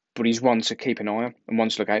 But he's one to keep an eye on and one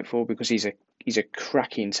to look out for because he's a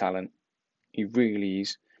cracking talent. He really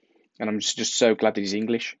is. And I'm just so glad that he's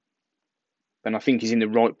English. And I think he's in the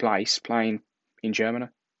right place playing in Germany.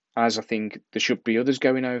 as I think there should be others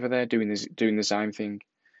going over there doing the same thing.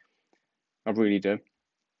 I really do.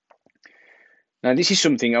 Now, this is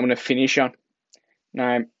something I'm going to finish on.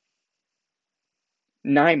 Now,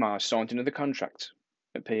 Neymar signed another contract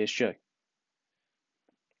at PSG.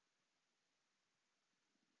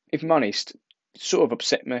 If I'm honest, it sort of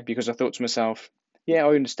upset me because I thought to myself, yeah,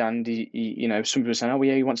 I understand. Some people are saying, oh,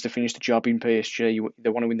 yeah, he wants to finish the job in PSG. They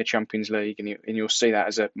want to win the Champions League, and you'll see that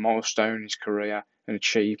as a milestone in his career, an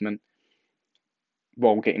achievement,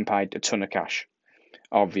 while getting paid a ton of cash,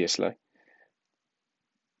 obviously.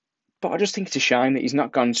 But I just think it's a shame that he's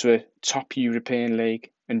not gone to a top European league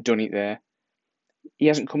and done it there. He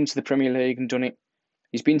hasn't come to the Premier League and done it.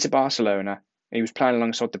 He's been to Barcelona, and he was playing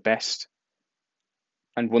alongside the best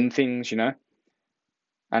and won things,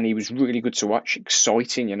 and he was really good to watch,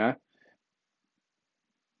 exciting.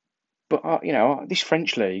 But this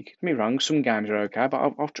French league, don't get me wrong, some games are okay, but I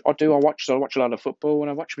watch a lot of football. When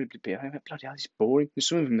I watch people play, I think, bloody hell, it's boring. There's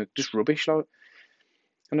some of them that are just rubbish,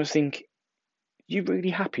 and I think, you're really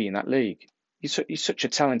happy in that league. You're such a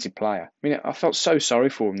talented player. I mean, I felt so sorry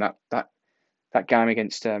for him that game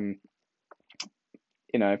against Man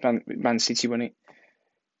City, when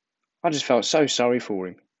I just felt so sorry for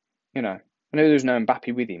him. I know there was no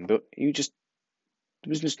Mbappe with him, but there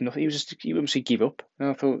was just nothing. He obviously give up. And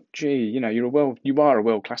I thought, gee, you are a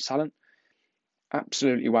world class talent.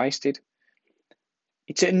 Absolutely wasted.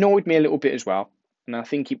 It annoyed me a little bit as well, and I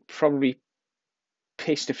think it probably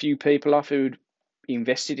pissed a few people off who'd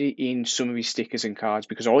invested in some of his stickers and cards,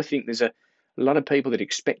 because I think there's a lot of people that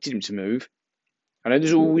expected him to move. I know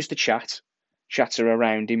there's always the chatter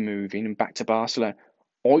around him moving and back to Barcelona.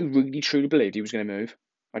 I really truly believed he was going to move.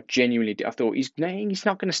 I genuinely did. I thought he's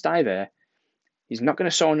not going to stay there. He's not going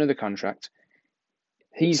to sign another contract.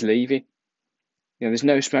 He's leaving. There's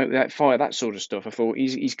no smoke without fire, that sort of stuff. I thought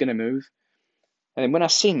he's going to move. And then when I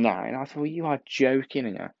seen that, and I thought, you are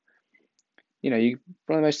joking, you're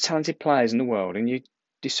one of the most talented players in the world, and you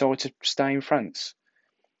decide to stay in France.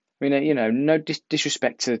 I mean, no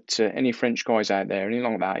disrespect to any French guys out there,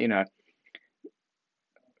 anything like that,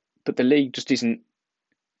 but the league just isn't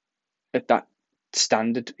at that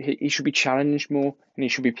standard. He should be challenged more, and he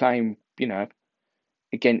should be playing,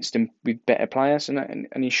 against them with better players, and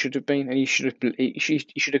he should have been, and he should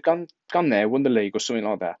have gone there, won the league or something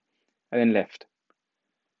like that, and then left.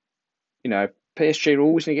 PSG are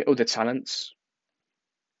always going to get other talents.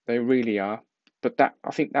 They really are, but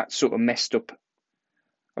I think that sort of messed up.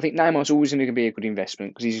 I think Neymar's always going to be a good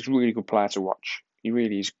investment because he's a really good player to watch. He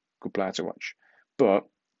really is a good player to watch, but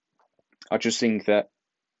I just think that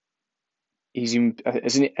he's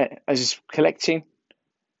as collecting,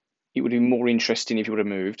 it would have been more interesting if he would have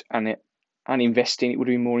moved, and investing, it would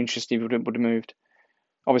have been more interesting if he would have moved.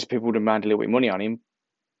 Obviously, people would have made a little bit of money on him,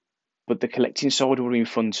 but the collecting side would have been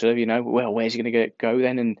fun too. Well, where's he going to go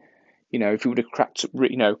then? And if he would have cracked,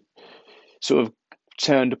 sort of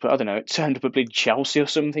turned up, I don't know, turned up a big Chelsea or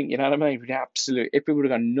something. You know what I mean? Absolutely, everybody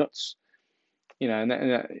would have gone nuts.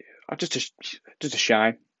 Just a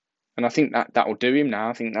shame. And I think that will do him now.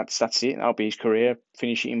 I think that's it. That'll be his career.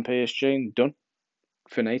 Finish it in PSG and done.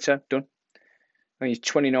 Finito, done. I think he's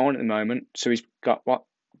 29 at the moment, so he's got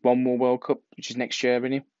one more World Cup, which is next year,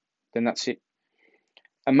 in him. Then that's it.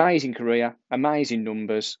 Amazing career, amazing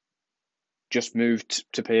numbers. Just moved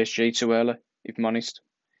to PSG too early, if I'm honest.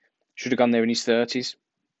 Should have gone there in his 30s,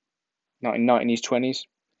 not in his 20s.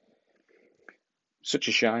 Such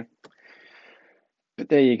a shame. But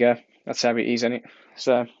there you go. That's how it is, isn't it?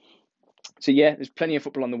 So yeah, there's plenty of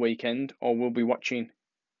football on the weekend. I will be watching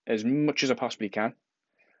as much as I possibly can.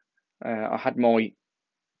 I had my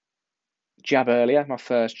jab earlier, my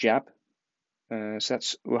first jab. So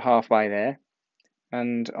we're halfway there.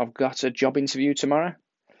 And I've got a job interview tomorrow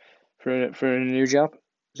for a new job.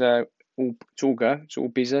 So it's all go. It's all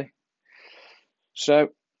busy. So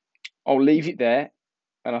I'll leave it there.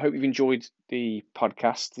 And I hope you've enjoyed the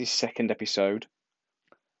podcast, this second episode.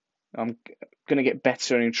 I'm going to get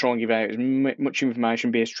better and try and give out as much information,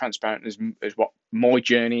 be as transparent as what my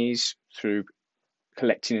journey is through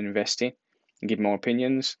collecting and investing, and give my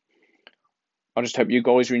opinions. I just hope you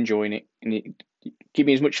guys are enjoying it, and give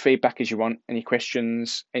me as much feedback as you want. Any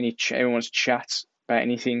questions, anyone wants to chat about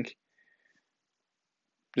anything,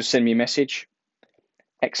 just send me a message.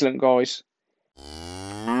 Excellent, guys.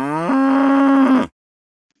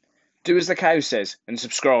 Do as the cow says and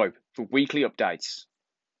subscribe for weekly updates.